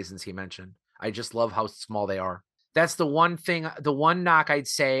same reasons he mentioned. I just love how small they are. That's the one thing, the one knock I'd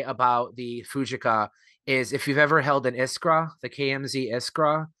say about the Fujica is if you've ever held an Iskra, the KMZ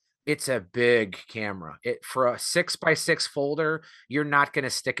Iskra, it's a big camera. For a 6x6 folder, you're not going to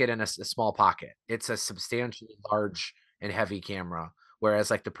stick it in a small pocket. It's a substantially large and heavy camera, whereas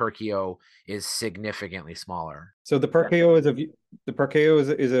like the Perkio is significantly smaller. So the Perkio is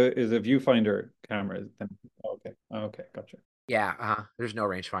a viewfinder camera. Okay, gotcha. Yeah, there's no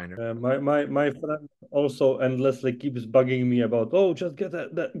rangefinder. My friend also endlessly keeps bugging me about, just get a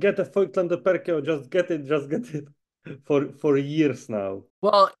Voigtlander Perkio, just get it for years now.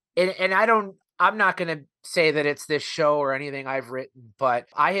 Well, and I'm not going to say that it's this show or anything I've written, but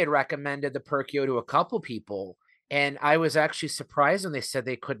I had recommended the Perkio to a couple people, and I was actually surprised when they said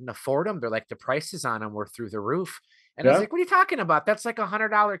they couldn't afford them. They're like, the prices on them were through the roof. And I was like, what are you talking about? That's like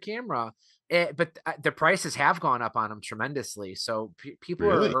 $100 camera. But the prices have gone up on them tremendously. So people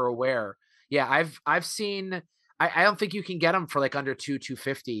Really? are aware. Yeah, I've seen I don't think you can get them for like under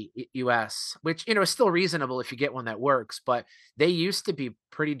 250 US, which, you know, is still reasonable if you get one that works, but they used to be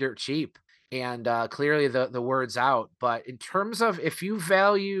pretty dirt cheap. And clearly the word's out. But in terms of if you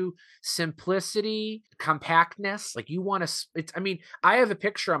value simplicity, compactness, like you want to, it's, I mean, I have a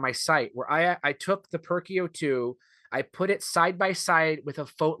picture on my site where I took the Perkio 2, I put it side by side with a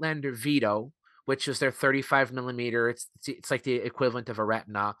Fotelander Vito, which is their 35 millimeter. It's like the equivalent of a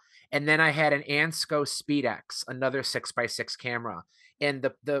Retina. And then I had an Ansco SpeedX, another 6x6 camera. And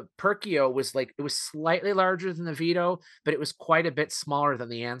the Perkio was like, it was slightly larger than the Vito, but it was quite a bit smaller than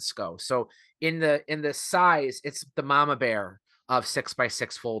the Ansco. So in the size, it's the mama bear of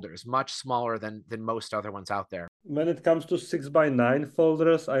 6x6 folders, much smaller than most other ones out there. When it comes to 6x9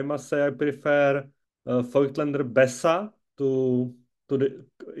 folders, I must say I prefer Voigtlander Bessa to the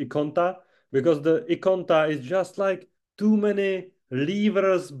Ikonta, because the Ikonta is just like too many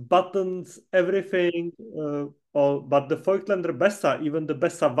levers, buttons, everything. But the Voigtlander Bessa, even the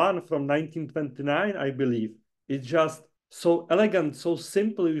Bessa 1 from 1929, I believe, is just so elegant, so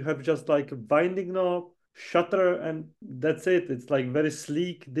simple. You have just like a binding knob, shutter, and that's it. It's like very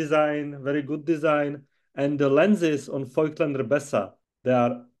sleek design, very good design. And the lenses on Voigtlander Bessa, they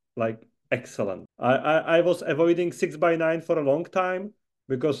are like excellent. I was avoiding 6x9 for a long time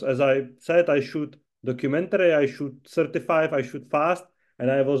because, as I said, I shoot documentary, I shoot 35, I shoot fast,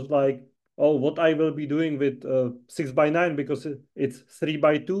 and I was like, oh, what I will be doing with 6x9 because it's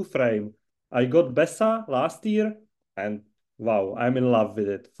 3x2 frame. I got Bessa last year, and wow, I'm in love with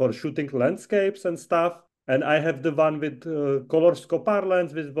it for shooting landscapes and stuff. And I have the one with color Scopar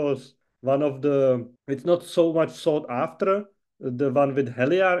lens, which was one of the, it's not so much sought after. The one with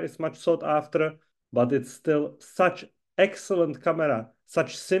Heliar is much sought after, but it's still such excellent camera,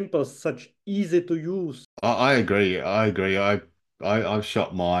 such simple, such easy to use. I agree. I've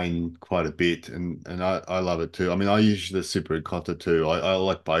shot mine quite a bit, and I love it too. I mean, I use the Super Ikonta too. I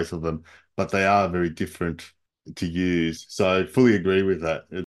like both of them, but they are very different to use. So I fully agree with that.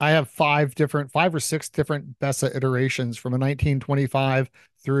 I have five or six different Bessa iterations from a 1925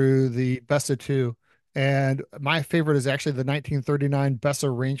 through the Bessa 2. And my favorite is actually the 1939 Bessa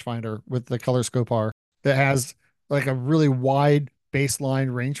rangefinder with the color Scopar that has like a really wide baseline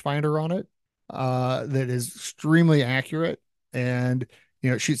rangefinder on it that is extremely accurate. And, you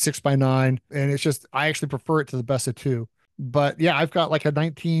know, it shoots 6x9. And it's just, I actually prefer it to the Bessa 2. But yeah, I've got like a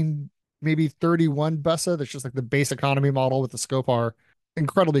 1931 Bessa that's just like the base economy model with the Scopar.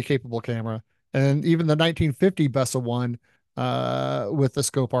 Incredibly capable camera. And even the 1950 Bessa one with the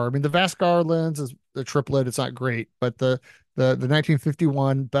Scopar. I mean, the Vascar lens is the triplet. It's not great, but the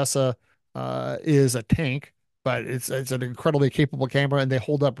 1951 Bessa is a tank, but it's an incredibly capable camera, and they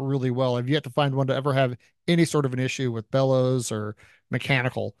hold up really well. I've yet to find one to ever have any sort of an issue with bellows or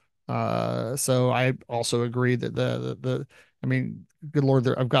mechanical. So I also agree that the I mean, good Lord,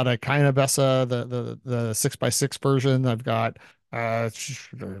 I've got a kind of Bessa, the 6x6 version. I've got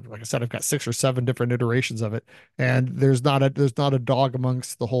like I said, I've got 6 or 7 different iterations of it, and there's not a dog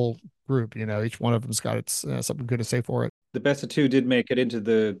amongst the whole group. You know, each one of them's got its something good to say for it. The Bessa 2 did make it into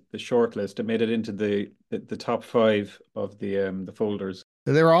the short list. It made it into the top 5 of the folders.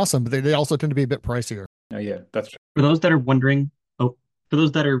 They were awesome, but they also tend to be a bit pricier. Oh yeah, that's true. For those that are wondering, for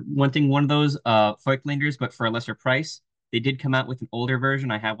those that are wanting one of those Voigtlanders, but for a lesser price, they did come out with an older version.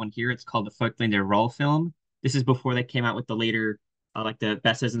 I have one here. It's called the Voigtlander Roll Film. This is before they came out with the later, like the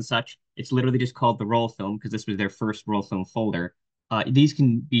Bessas and such. It's literally just called the Roll Film because this was their first roll film folder. These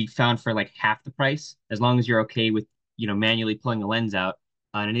can be found for like half the price as long as you're okay with, you know, manually pulling a lens out.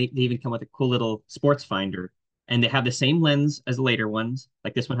 And they even come with a cool little sports finder. And they have the same lens as the later ones.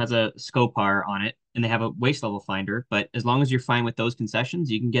 Like this one has a Scopar on it, and they have a waist level finder. But as long as you're fine with those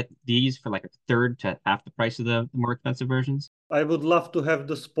concessions, you can get these for like a third to half the price of the more expensive versions. I would love to have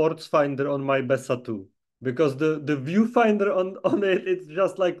the sports finder on my Bessa too, because the viewfinder on it, it's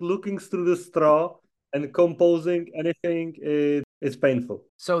just like looking through the straw and composing anything. It's painful.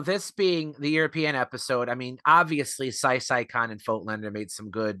 So this being the European episode, I mean, obviously Zeiss Ikon and Fotelander made some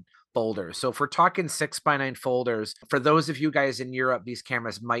good folders. So if we're talking 6x9 folders, for those of you guys in Europe, these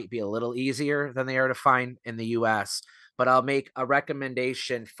cameras might be a little easier than they are to find in the US, but I'll make a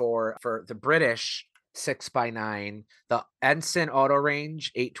recommendation for the British 6x9, the Ensign Auto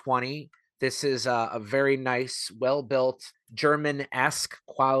Range 820. This is a very nice, well-built, German-esque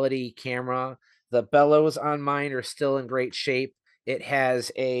quality camera. The bellows on mine are still in great shape. It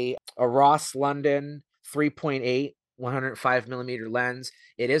has a Ross London 3.8 105 millimeter lens.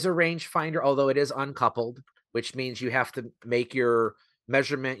 It is a rangefinder, although it is uncoupled, which means you have to make your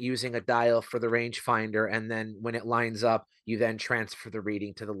measurement using a dial for the rangefinder. And then when it lines up, you then transfer the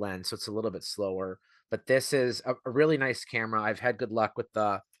reading to the lens. So it's a little bit slower. but this is a really nice camera. I've had good luck with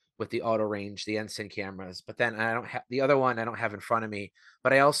the auto range, the Ensign cameras, but then I don't have the other one I don't have in front of me,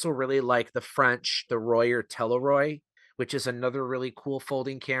 but I also really like the French, the Royer Teleroy, which is another really cool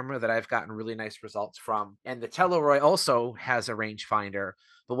folding camera that I've gotten really nice results from. And the Teleroy also has a rangefinder.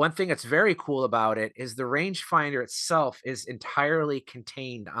 But one thing that's very cool about it is the rangefinder itself is entirely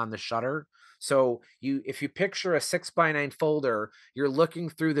contained on the shutter. So if you picture a 6x9 folder, you're looking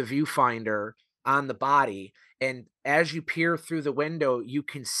through the viewfinder on the body, and as you peer through the window, you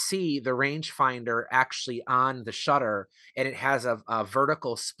can see the rangefinder actually on the shutter, and it has a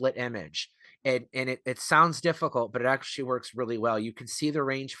vertical split image. And it sounds difficult, but it actually works really well. You can see the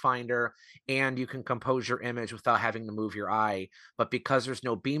rangefinder and you can compose your image without having to move your eye. But because there's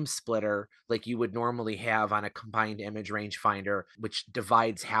no beam splitter like you would normally have on a combined image rangefinder, which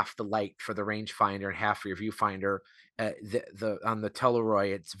divides half the light for the rangefinder and half for your viewfinder, on the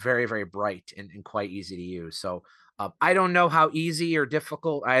Teleroy, it's very, very bright and quite easy to use. So I don't know how easy or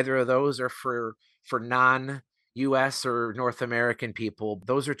difficult either of those are for non-US or North American people.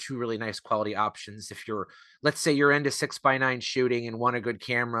 Those are two really nice quality options if let's say you're into 6x9 shooting and want a good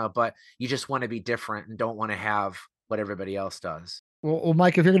camera, but you just want to be different and don't want to have what everybody else does. Well,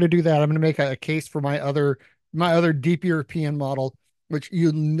 Mike, if you're going to do that, I'm going to make a case for my other deep European model, which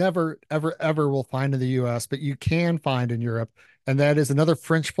you never, ever, ever will find in the US, but you can find in Europe. And that is another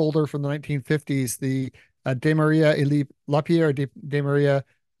French folder from the 1950s, the Demaria et Lapierre Demaria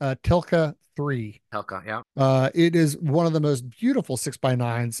Tilka 3. Tilka, yeah. It is one of the most beautiful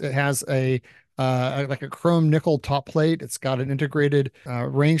 6x9s. It has like a chrome nickel top plate. It's got an integrated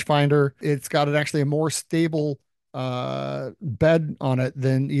rangefinder. It's got actually a more stable bed on it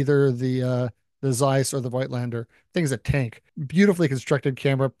than either the Zeiss or the Voigtlander. Thing's a tank. Beautifully constructed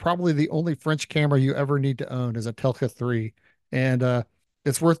camera. Probably the only French camera you ever need to own is a Tilka 3. And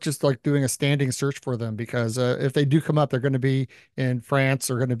it's worth just like doing a standing search for them, because if they do come up, they're going to be in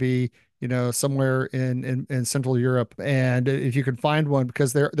France or going to be, somewhere in Central Europe. And if you can find one,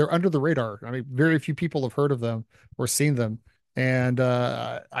 because they're under the radar. I mean, very few people have heard of them or seen them. And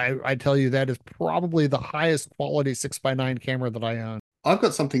I tell you, that is probably the highest quality 6x9 camera that I own. I've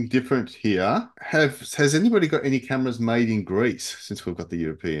got something different here. Has anybody got any cameras made in Greece, since we've got the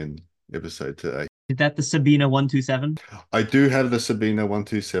European episode today? Is that the Sabina 127? I do have the Sabina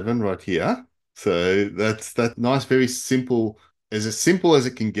 127 right here. So that's that nice, very simple, as simple as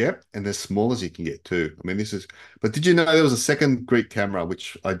it can get, and as small as you can get too. I mean, but did you know there was a second Greek camera,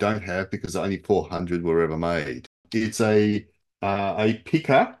 which I don't have because only 400 were ever made? It's a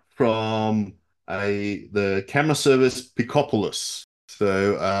Pika from the camera service Picopoulos.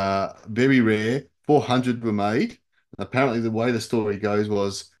 So very rare, 400 were made. Apparently the way the story goes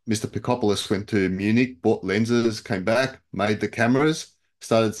was Mr. Picopoulos went to Munich, bought lenses, came back, made the cameras,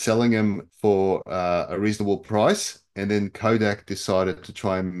 started selling them for a reasonable price, and then Kodak decided to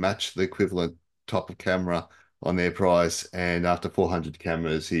try and match the equivalent type of camera on their price. And after 400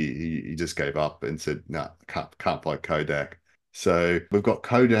 cameras, he just gave up and said, "No, can't buy Kodak." So we've got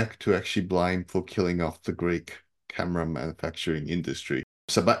Kodak to actually blame for killing off the Greek camera manufacturing industry.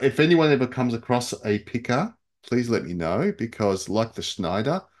 So, but if anyone ever comes across a Pika, please let me know, because like the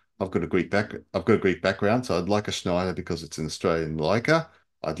Schneider, I've got a Greek background, so I'd like a Schneider because it's an Australian Leica.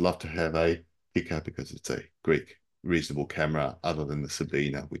 I'd love to have a Pika because it's a Greek reasonable camera, other than the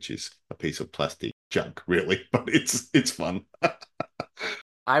Sabina, which is a piece of plastic junk, really, but it's fun.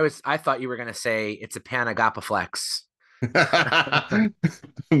 I thought you were going to say it's a Panagapaflex.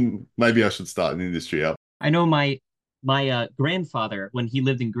 Maybe I should start an industry up. I know my grandfather, when he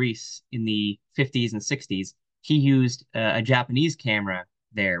lived in Greece in the 50s and 60s, he used a Japanese camera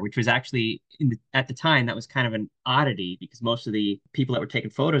there, which was actually at the time that was kind of an oddity, because most of the people that were taking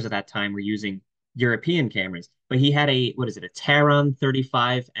photos at that time were using European cameras. But he had a Taron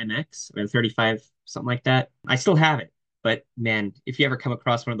 35 MX or 35 something like that. I still have it. But man, if you ever come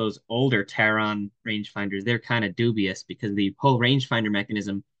across one of those older Taron rangefinders, they're kind of dubious, because the whole rangefinder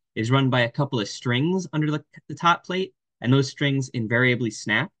mechanism is run by a couple of strings under the top plate, and those strings invariably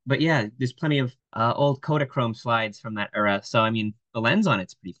snap. But yeah, there's plenty of old Kodachrome slides from that era. So I mean, the lens on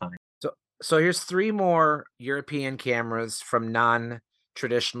it's pretty fine. So here's 3 more European cameras from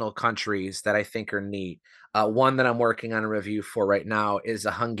non-traditional countries that I think are neat. One that I'm working on a review for right now is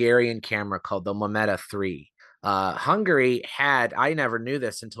a Hungarian camera called the Mometa 3. Hungary had, I never knew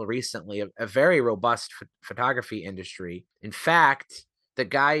this until recently, a very robust photography industry. In fact, the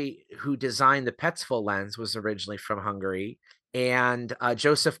guy who designed the Petzval lens was originally from Hungary, and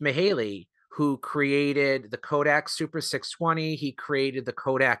Joseph Mihaly, who created the Kodak Super 620, he created the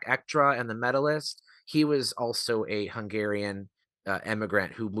Kodak Ektra and the Medalist. He was also a Hungarian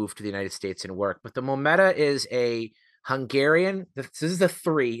immigrant who moved to the United States and worked. But the Momenta is a Hungarian. This is the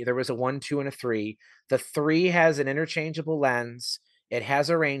 3. There was a 1, 2, and a 3. The 3 has an interchangeable lens. It has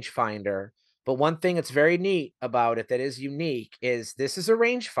a rangefinder. But one thing that's very neat about it that is unique is this is a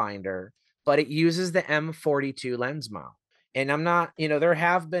rangefinder, but it uses the M42 lens mount. And I'm not, there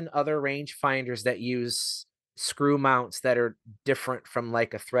have been other rangefinders that use screw mounts that are different from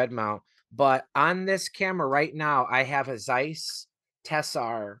like a thread mount. But on this camera right now, I have a Zeiss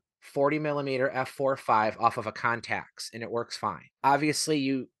Tessar 40 millimeter f4.5 off of a Contax, and it works fine. Obviously,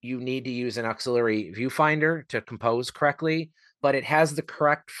 you need to use an auxiliary viewfinder to compose correctly, but it has the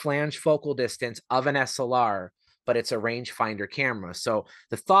correct flange focal distance of an SLR, but it's a rangefinder camera. So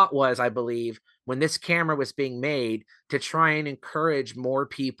the thought was, I believe, when this camera was being made, to try and encourage more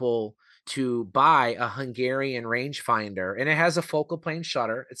people to buy a Hungarian rangefinder, and it has a focal plane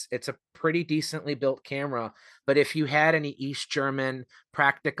shutter. It's a pretty decently built camera, but if you had any East German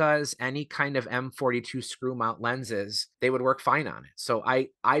Prakticas, any kind of M42 screw mount lenses, they would work fine on it. So I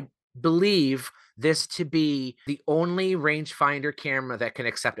believe this to be the only rangefinder camera that can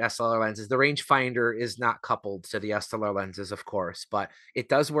accept SLR lenses. The rangefinder is not coupled to the SLR lenses, of course, but it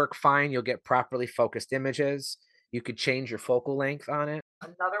does work fine. You'll get properly focused images. You could change your focal length on it.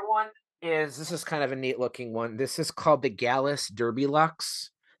 Another one this is kind of a neat looking one. This is called the Gallus Derby Lux.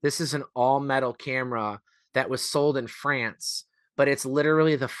 This is an all metal camera that was sold in France, but it's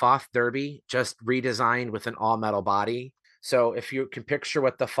literally the Foth Derby just redesigned with an all metal body. So if you can picture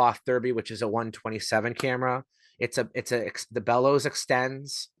what the Foth Derby, which is a 127 camera, the bellows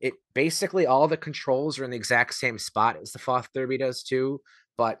extends. It basically, all the controls are in the exact same spot as the Foth Derby does too,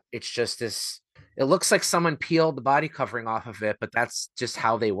 but it's just this. It looks like someone peeled the body covering off of it, but that's just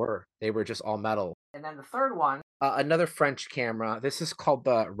how they were. They were just all metal. And then the third one, another French camera. This is called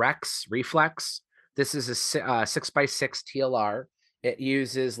the Rex Reflex. This is a 6x6 TLR. It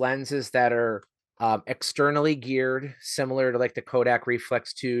uses lenses that are externally geared, similar to like the Kodak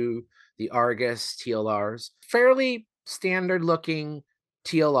Reflex 2, the Argus TLRs. Fairly standard looking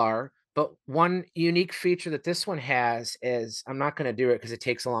TLR, but one unique feature that this one has is, I'm not going to do it because it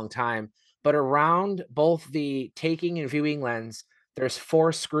takes a long time, but around both the taking and viewing lens, there's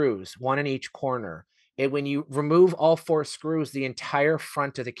 4 screws, one in each corner. And when you remove all 4 screws, the entire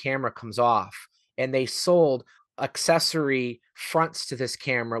front of the camera comes off. And they sold accessory fronts to this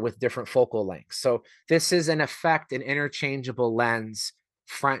camera with different focal lengths. So this is in effect an interchangeable lens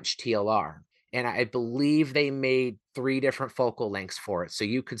French TLR. And I believe they made 3 different focal lengths for it. So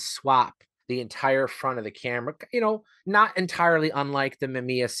you could swap the entire front of the camera, not entirely unlike the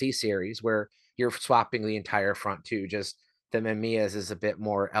Mamiya C series where you're swapping the entire front too. Just the Mamiya's is a bit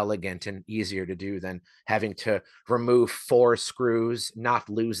more elegant and easier to do than having to remove 4 screws, not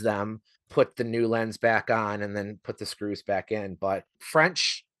lose them, put the new lens back on, and then put the screws back in. But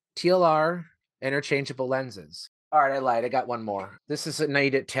French TLR interchangeable lenses. All right, I lied. I got one more. This is a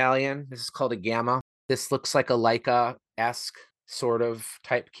night Italian. This is called a Gamma. This looks like a Leica-esque sort of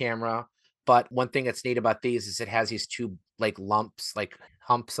type camera. But one thing that's neat about these is it has these 2 like lumps, like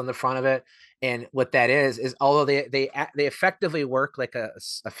humps on the front of it. And what that is although they effectively work like a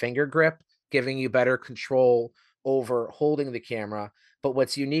finger grip, giving you better control over holding the camera. But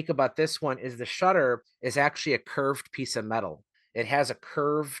what's unique about this one is the shutter is actually a curved piece of metal. It has a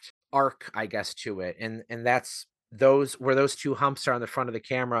curved arc, I guess, to it. And that's where those 2 humps are on the front of the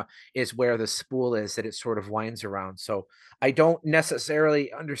camera is where the spool is that it sort of winds around. So I don't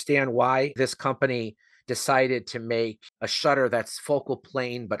necessarily understand why this company decided to make a shutter that's focal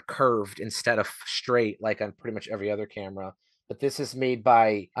plane but curved instead of straight like on pretty much every other camera. But this is made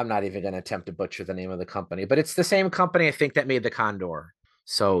by, I'm not even going to attempt to butcher the name of the company, but it's the same company I think that made the Condor.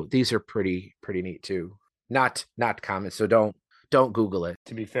 So these are pretty neat too. Not common, so don't Google it.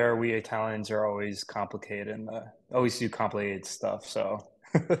 To be fair, we Italians are always complicated and always do complicated stuff. So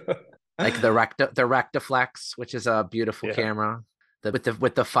like the Rectiflex, which is a beautiful camera with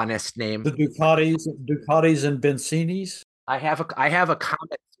the funnest name. The Ducatis and Bencinis. I have a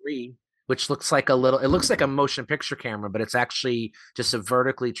Comet 3, which looks like it looks like a motion picture camera, but it's actually just a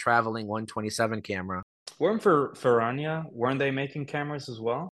vertically traveling 127 camera. Weren't they making cameras as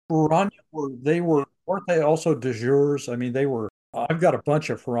well? Weren't they also de jours? I mean, I've got a bunch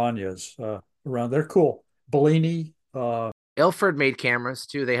of Ferragnas around. They're cool. Bellini. Ilford made cameras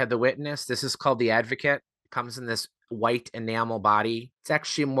too. They had the Witness. This is called the Advocate. It comes in this white enamel body. It's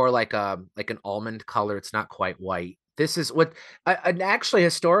actually more like an almond color. It's not quite white. This is what an actually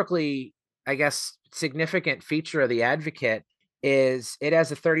historically, I guess, significant feature of the Advocate is it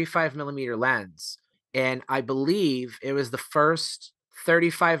has a 35 millimeter lens. And I believe it was the first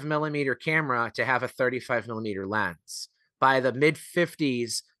 35 millimeter camera to have a 35 millimeter lens. by the mid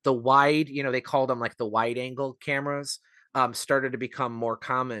 50s, the wide, they called them like the wide angle cameras, started to become more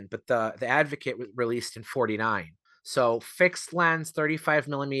common. But the Advocate was released in 49. So fixed lens, 35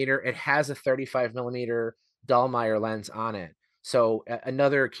 millimeter. It has a 35 millimeter Dallmeyer lens on it. So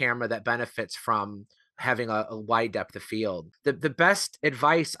another camera that benefits from having a wide depth of field. The best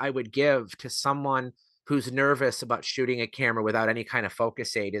advice I would give to someone who's nervous about shooting a camera without any kind of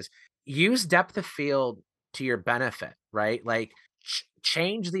focus aid is use depth of field to your benefit, right? Like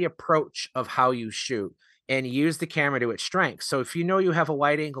change the approach of how you shoot and use the camera to its strength. So if you know you have a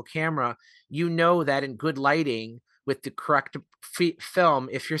wide angle camera, you know that in good lighting with the correct film,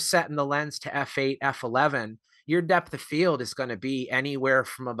 if you're setting the lens to f8, f11, your depth of field is going to be anywhere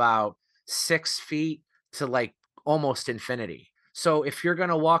from about 6 feet to like almost infinity. So if you're going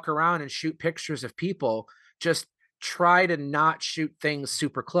to walk around and shoot pictures of people, just try to not shoot things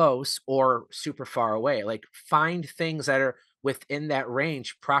super close or super far away. Like find things that are within that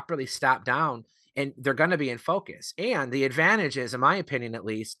range, properly stop down, and they're going to be in focus. And the advantage is, in my opinion at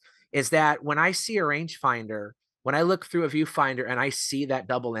least, is that when I see a rangefinder, when I look through a viewfinder and I see that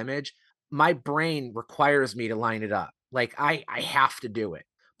double image, my brain requires me to line it up. Like I have to do it.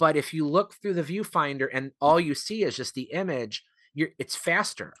 But if you look through the viewfinder and all you see is just the image, it's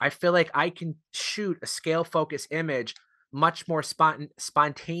faster. I feel like I can shoot a scale focus image much more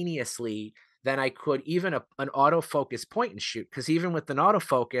spontaneously than I could even an autofocus point and shoot. Because even with an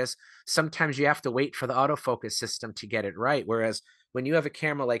autofocus, sometimes you have to wait for the autofocus system to get it right. Whereas when you have a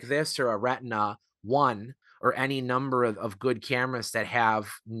camera like this or a Retina 1 or any number of good cameras that have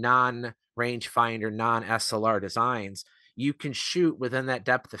non-rangefinder, non-SLR designs, you can shoot within that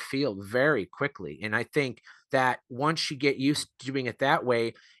depth of field very quickly. And I think that once you get used to doing it that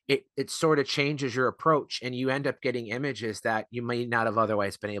way, it sort of changes your approach and you end up getting images that you may not have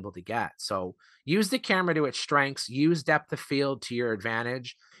otherwise been able to get. So use the camera to its strengths, use depth of field to your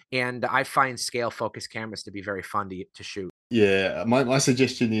advantage. And I find scale focus cameras to be very fun to shoot. Yeah, my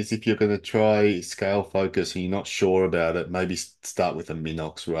suggestion is if you're going to try scale focus and you're not sure about it, maybe start with a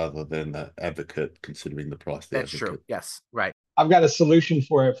Minox rather than the Advocate, considering the price. That's true. Yes, right. I've got a solution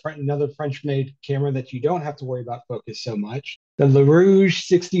for another French-made camera that you don't have to worry about focus so much. The LaRouge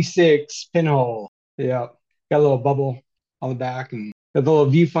 66 pinhole. Yeah, got a little bubble on the back and a little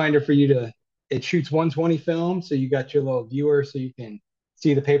viewfinder for you to. It shoots 120 film, so you got your little viewer so you can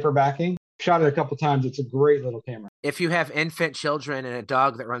see the paper backing. Shot it a couple times. It's a great little camera. If you have infant children and a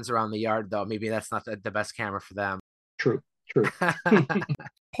dog that runs around the yard, though, maybe that's not the best camera for them. True.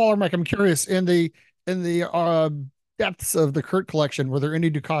 Paul or Mike, I'm curious, in the depths of the Kurt collection, were there any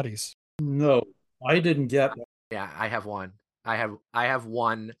Ducatis? No, I didn't get one. Yeah, I have one. I have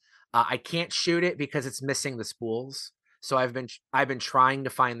one. I can't shoot it because it's missing the spools. So I've been trying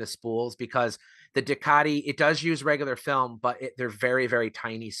to find the spools because the Ducati, it does use regular film, but they're very, very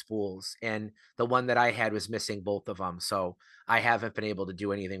tiny spools. And the one that I had was missing both of them. So I haven't been able to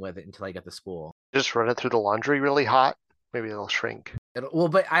do anything with it until I get the spool. Just run it through the laundry really hot. Maybe it'll shrink.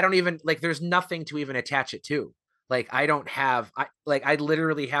 But I don't even there's nothing to even attach it to. Like I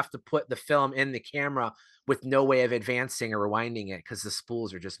literally have to put the film in the camera with no way of advancing or rewinding it because the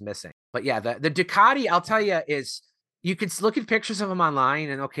spools are just missing. But yeah, the Ducati, I'll tell you, is you can look at pictures of them online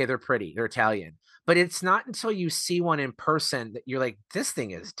and okay, they're pretty, they're Italian. But it's not until you see one in person that you're like, this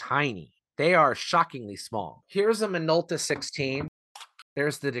thing is tiny. They are shockingly small. Here's a Minolta 16.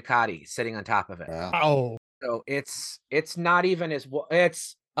 There's the Ducati sitting on top of it. Oh. So it's not even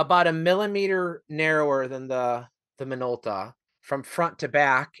it's about a millimeter narrower than the Minolta from front to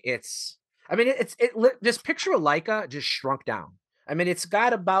back. This picture of Leica just shrunk down. I mean, it's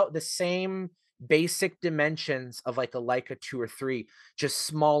got about the same basic dimensions of like a Leica 2 or 3, just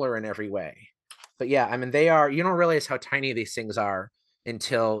smaller in every way. But yeah, I mean, you don't realize how tiny these things are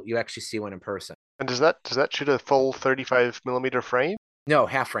until you actually see one in person. And does that shoot a full 35 millimeter frame? No,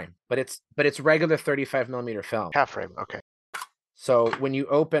 half frame, but it's regular 35 millimeter film. Half frame, okay. So when you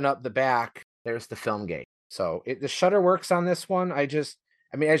open up the back, there's the film gate. So the shutter works on this one.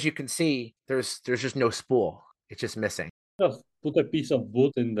 As you can see, there's just no spool. It's just missing. Just put a piece of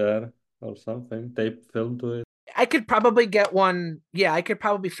wood in there or something, tape film to it. I could probably get one. Yeah, I could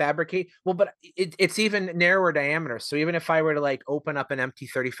probably fabricate. Well, but it's even narrower diameter. So even if I were to like open up an empty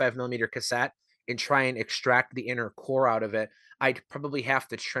 35 millimeter cassette and try and extract the inner core out of it, I'd probably have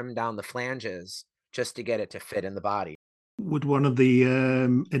to trim down the flanges just to get it to fit in the body. Would one of the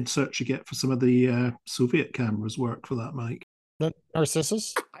inserts you get for some of the Soviet cameras work for that, Mike? The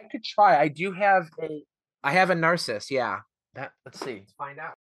Narcissus? I could try. I have a Narcissus, yeah. Let's see. Let's find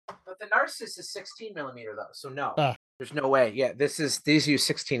out. But the Narcissus is 16 millimeter though, so no. There's no way. Yeah, these use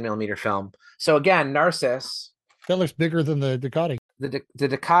 16 millimeter film. So again, Narcissus, That looks bigger than the Ducati. The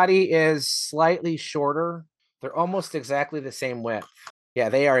Ducati is slightly shorter. They're almost exactly the same width. Yeah,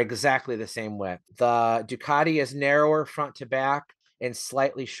 they are exactly the same width. The Ducati is narrower front to back and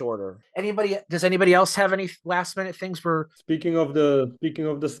slightly shorter. Does anybody else have any last minute things for Speaking of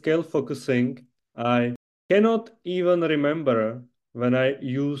the scale focusing, I cannot even remember when I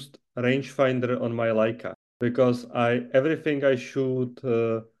used rangefinder on my Leica, because everything I shoot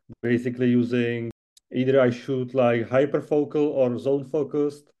basically using, either I shoot like hyperfocal or zone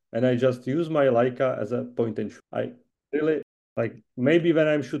focused, and I just use my Leica as a point and shoot. I really like, maybe when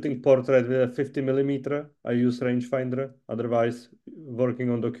I'm shooting portrait with a 50 millimeter, I use rangefinder. Otherwise, working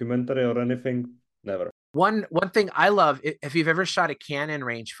on documentary or anything, never. One thing I love, if you've ever shot a Canon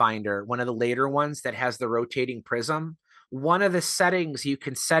rangefinder, one of the later ones that has the rotating prism, one of the settings you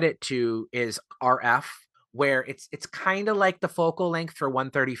can set it to is RF, where it's kind of like the focal length for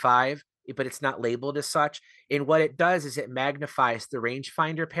 135, but it's not labeled as such. And what it does is it magnifies the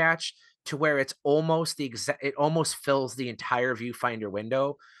rangefinder patch to where it's almost it almost fills the entire viewfinder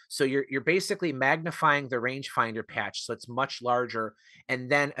window. So you're basically magnifying the rangefinder patch so it's much larger,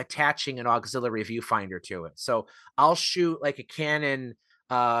 and then attaching an auxiliary viewfinder to it. So I'll shoot like a Canon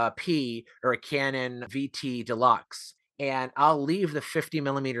P or a Canon VT Deluxe, and I'll leave the 50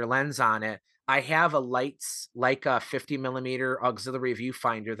 millimeter lens on it. I have a Lights Leica 50 millimeter auxiliary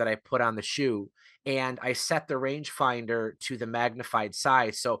viewfinder that I put on the shoe, and I set the rangefinder to the magnified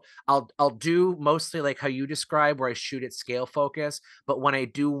size. So I'll do mostly like how you describe, where I shoot at scale focus. But when I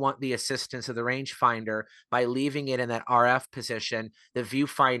do want the assistance of the rangefinder, by leaving it in that RF position, the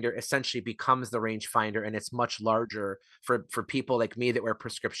viewfinder essentially becomes the rangefinder, and it's much larger for people like me that wear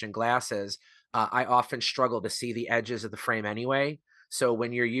prescription glasses. I often struggle to see the edges of the frame anyway. So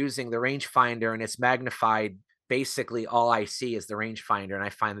when you're using the rangefinder and it's magnified, basically all I see is the rangefinder, and I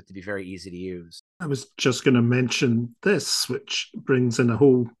find it to be very easy to use. I was just going to mention this, which brings in a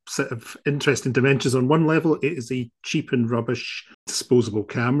whole set of interesting dimensions. On one level, it is a cheap and rubbish disposable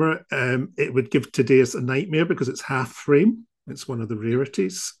camera. It would give today's a nightmare because it's half frame. It's one of the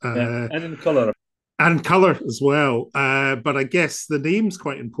rarities. And in color. And color as well. But I guess the name's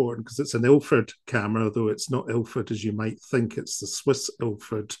quite important because it's an Ilford camera, though it's not Ilford as you might think. It's the Swiss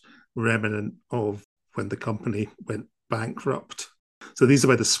Ilford, remnant of when the company went bankrupt. So these are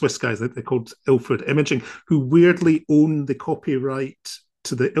by the Swiss guys. They're called Ilford Imaging, who weirdly own the copyright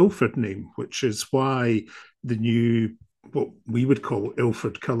to the Ilford name, which is why the new, what we would call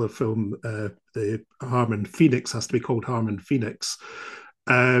Ilford colour film, the Harman Phoenix, has to be called Harman Phoenix.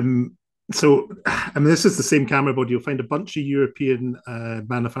 So, I mean, this is the same camera body. You'll find a bunch of European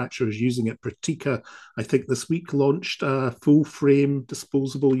manufacturers using it. Pratica, I think this week, launched a full frame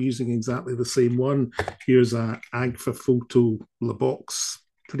disposable using exactly the same one. Here's a Agfa Photo Labox,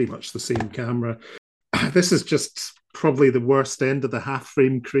 pretty much the same camera. This is just probably the worst end of the half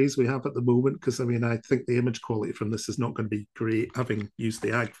frame craze we have at the moment, because I mean, I think the image quality from this is not going to be great. Having used the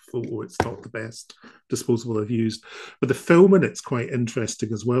Agfa Photo, it's not the best disposable I've used, but the film in it's quite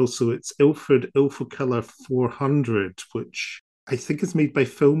interesting as well. So it's Ilford Ilfocolor 400, which I think is made by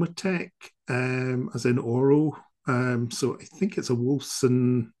Filmatech, as in Oro. So I think it's a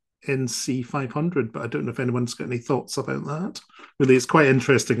Wolfson NC 500, but I don't know if anyone's got any thoughts about that. Really, it's quite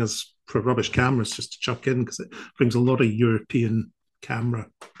interesting as for rubbish cameras just to chuck in, because it brings a lot of European camera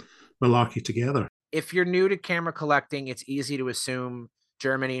malarkey together. If you're new to camera collecting, it's easy to assume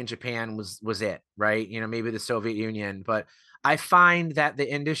Germany and Japan was it, right? You know, maybe the Soviet Union, but I find that the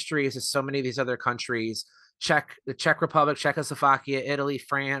industry is in so many of these other countries. The Czech Republic, Czechoslovakia, Italy,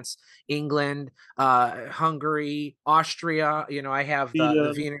 France, England, Hungary, Austria. You know, I have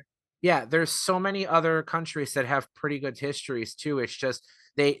the Wiener. Yeah, there's so many other countries that have pretty good histories too. It's just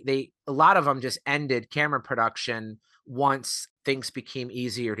a lot of them just ended camera production once things became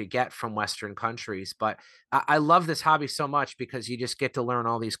easier to get from Western countries. But I love this hobby so much because you just get to learn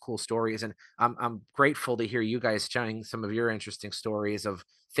all these cool stories, and I'm grateful to hear you guys sharing some of your interesting stories of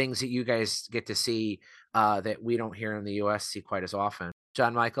things that you guys get to see that we don't hear in the US see quite as often.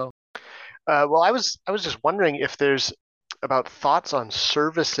 John Michael? Well, I was just wondering if there's about thoughts on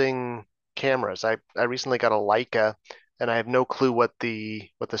servicing cameras. I recently got a Leica, and I have no clue what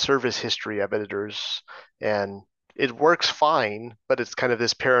the service history of it is, and it works fine, but it's kind of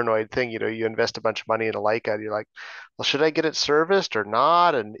this paranoid thing. You know, you invest a bunch of money in a Leica, and you're like, well, should I get it serviced or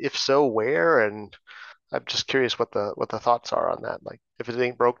not? And if so, where? And I'm just curious what the thoughts are on that. Like, if it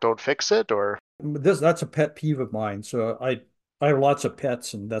ain't broke, don't fix it, or that's a pet peeve of mine. So I have lots of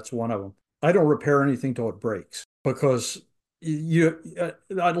pets, and that's one of them. I don't repair anything till it breaks, because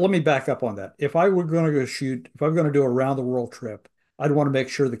let me back up on that. If I were going to go shoot, if I'm going to do a round the world trip, I'd want to make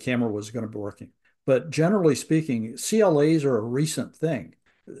sure the camera was going to be working. But generally speaking, CLAs are a recent thing.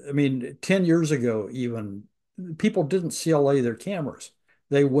 I mean, 10 years ago, even people didn't CLA their cameras.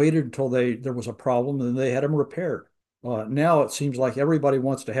 They waited until there was a problem and they had them repaired. Now it seems like everybody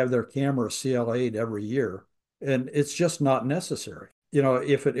wants to have their camera CLA'd every year, and it's just not necessary. You know,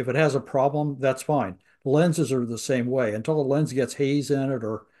 if it has a problem, that's fine. Lenses are the same way. Until the lens gets haze in it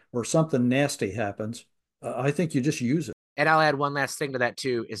or something nasty happens, I think you just use it. And I'll add one last thing to that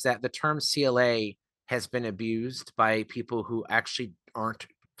too, is that the term CLA has been abused by people who actually aren't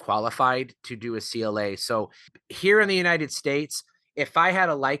qualified to do a CLA. So here in the United States, if I had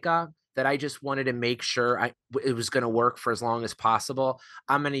a Leica that I just wanted to make sure it was going to work for as long as possible,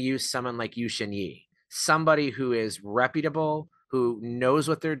 I'm going to use someone like Yushin Yi, somebody who is reputable, who knows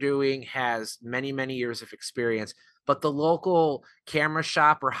what they're doing, has many, many years of experience. But the local camera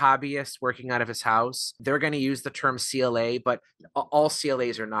shop or hobbyist working out of his house, they're going to use the term CLA, but all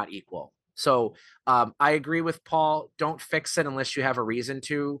CLAs are not equal. So I agree with Paul. Don't fix it unless you have a reason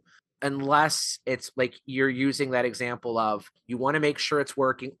to, unless it's like you're using that example of you want to make sure it's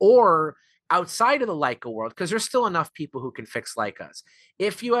working, or outside of the Leica world, because there's still enough people who can fix Leicas.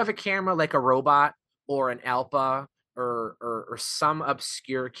 If you have a camera like a Robot or an Alpha or some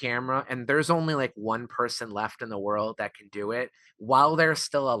obscure camera, and there's only like one person left in the world that can do it, while they're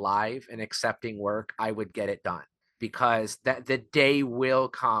still alive and accepting work, I would get it done, because that the day will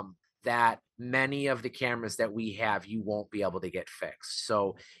come that many of the cameras that we have, you won't be able to get fixed.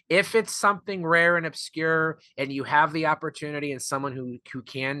 So if it's something rare and obscure and you have the opportunity and someone who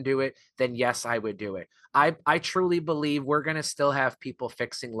can do it, then yes, I would do it. I truly believe we're going to still have people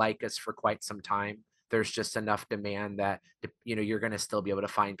fixing Leicas for quite some time. There's just enough demand that, you know, you're going to still be able to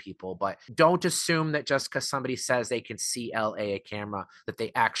find people. But don't assume that just because somebody says they can CLA a camera, that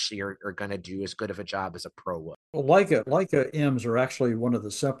they actually are going to do as good of a job as a pro would. Well, Leica M's are actually one of the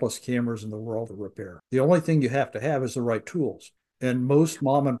simplest cameras in the world to repair. The only thing you have to have is the right tools. And most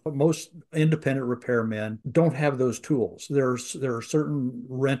independent repairmen don't have those tools. There are certain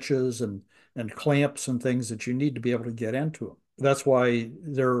wrenches and clamps and things that you need to be able to get into them. That's why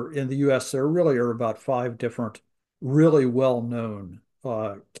in the US, there really are about 5 different really well-known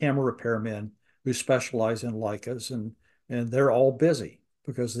camera repairmen who specialize in Leicas, and they're all busy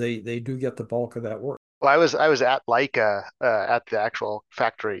because they do get the bulk of that work. Well, I was at Leica at the actual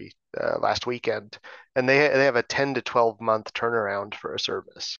factory last weekend, and they have a 10 to 12 month turnaround for a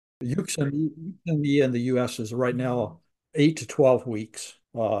service. Yuxin in the US is right now 8 to 12 weeks.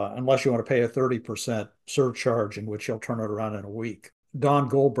 Unless you want to pay a 30% surcharge, in which you'll turn it around in a week. Don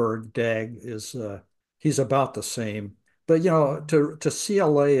Goldberg, DAG, he's about the same. But, you know, to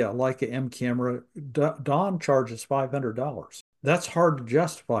CLA a Leica M camera, Don charges $500. That's hard to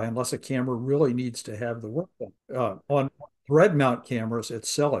justify unless a camera really needs to have the work done. On thread mount cameras, it's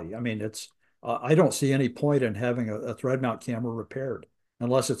silly. I mean, I don't see any point in having a thread mount camera repaired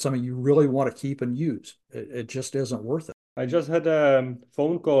unless it's something you really want to keep and use. It just isn't worth it. I just had a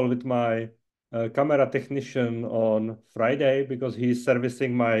phone call with my camera technician on Friday because he's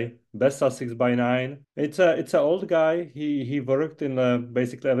servicing my Bessa 6x9. It's an old guy. He worked in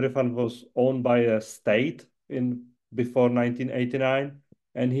basically everyone was owned by a state before 1989,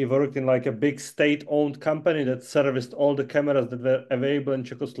 and he worked in like a big state-owned company that serviced all the cameras that were available in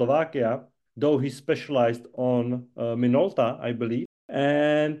Czechoslovakia. Though he specialized on Minolta, I believe.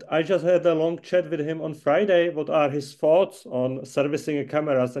 And I just had a long chat with him on Friday. What are his thoughts on servicing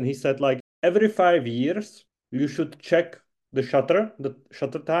cameras? And he said, like, every 5 years, you should check the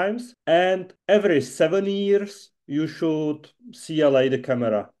shutter times. And every 7 years, you should CLA the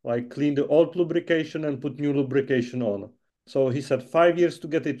camera, like clean the old lubrication and put new lubrication on. So he said 5 years to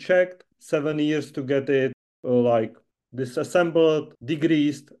get it checked, 7 years to get it like disassembled,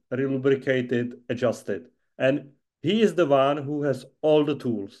 degreased, relubricated, adjusted. And he is the one who has all the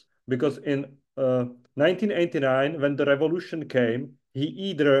tools, because in 1989, when the revolution came, he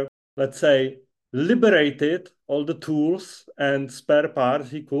either, let's say, liberated all the tools and spare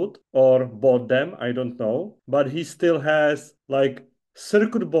parts he could, or bought them, I don't know, but he still has like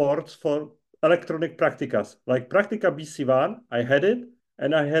circuit boards for electronic Prakticas. Like Praktica BC1, I had it,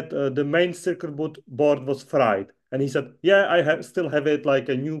 and I had the main circuit board was fried. And he said, yeah, I still have it, like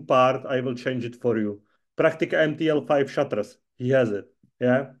a new part, I will change it for you. Praktica MTL5 shutters, he has it,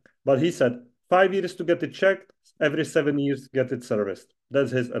 yeah? But he said 5 years to get it checked, every 7 years get it serviced.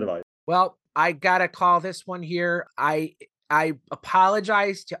 That's his advice. Well, I gotta call this one here. I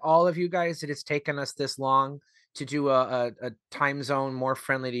apologize to all of you guys that it's taken us this long to do a time zone more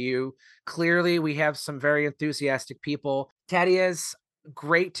friendly to you. Clearly, we have some very enthusiastic people. Thaddeus,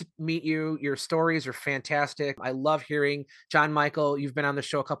 great to meet you. Your stories are fantastic. I love hearing John Michael. You've been on the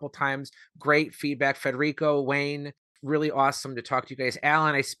show a couple times. Great feedback. Federico, Wayne, really awesome to talk to you guys.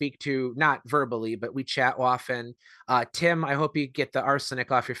 Alan, I speak to not verbally, but we chat often. Tim, I hope you get the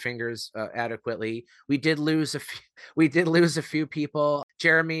arsenic off your fingers adequately. We did lose a few people.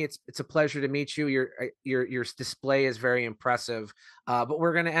 Jeremy, it's a pleasure to meet you. Your display is very impressive. But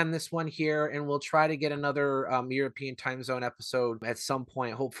we're going to end this one here, and we'll try to get another European time zone episode at some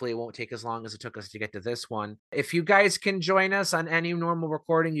point. Hopefully, it won't take as long as it took us to get to this one. If you guys can join us on any normal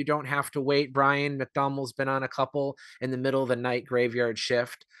recording, you don't have to wait. Brian McDonald's been on a couple in the middle of the night graveyard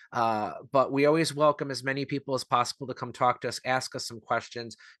shift. But we always welcome as many people as possible to come talk to us, ask us some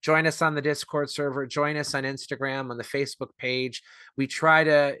questions, join us on the Discord server, join us on Instagram, on the Facebook page. We try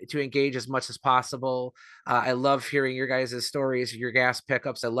to engage as much as possible. I love hearing your guys' stories, your gas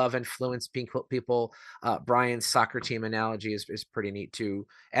pickups. I love influencing people. Brian's soccer team analogy is pretty neat too.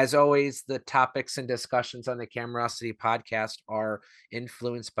 As always, the topics and discussions on the Camerosity podcast are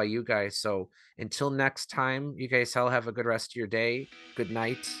influenced by you guys. So until next time, you guys all have a good rest of your day. Good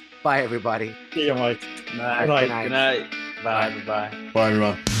night. Bye, everybody. See you, Mike. Good night. Good night. Bye. Bye. Bye,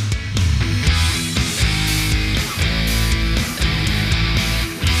 everyone.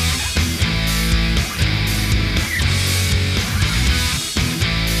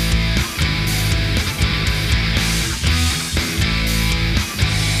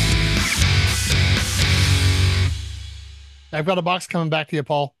 I've got a box coming back to you,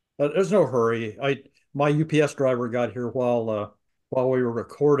 Paul. There's no hurry. My UPS driver got here while we were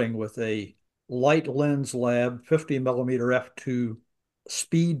recording with a Light Lens Lab 50 millimeter f2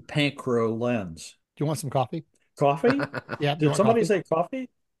 speed Panchro lens. Do you want some coffee? Coffee? Yeah. Did somebody say coffee?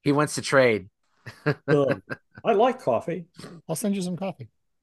 He wants to trade. I like coffee. I'll send you some coffee.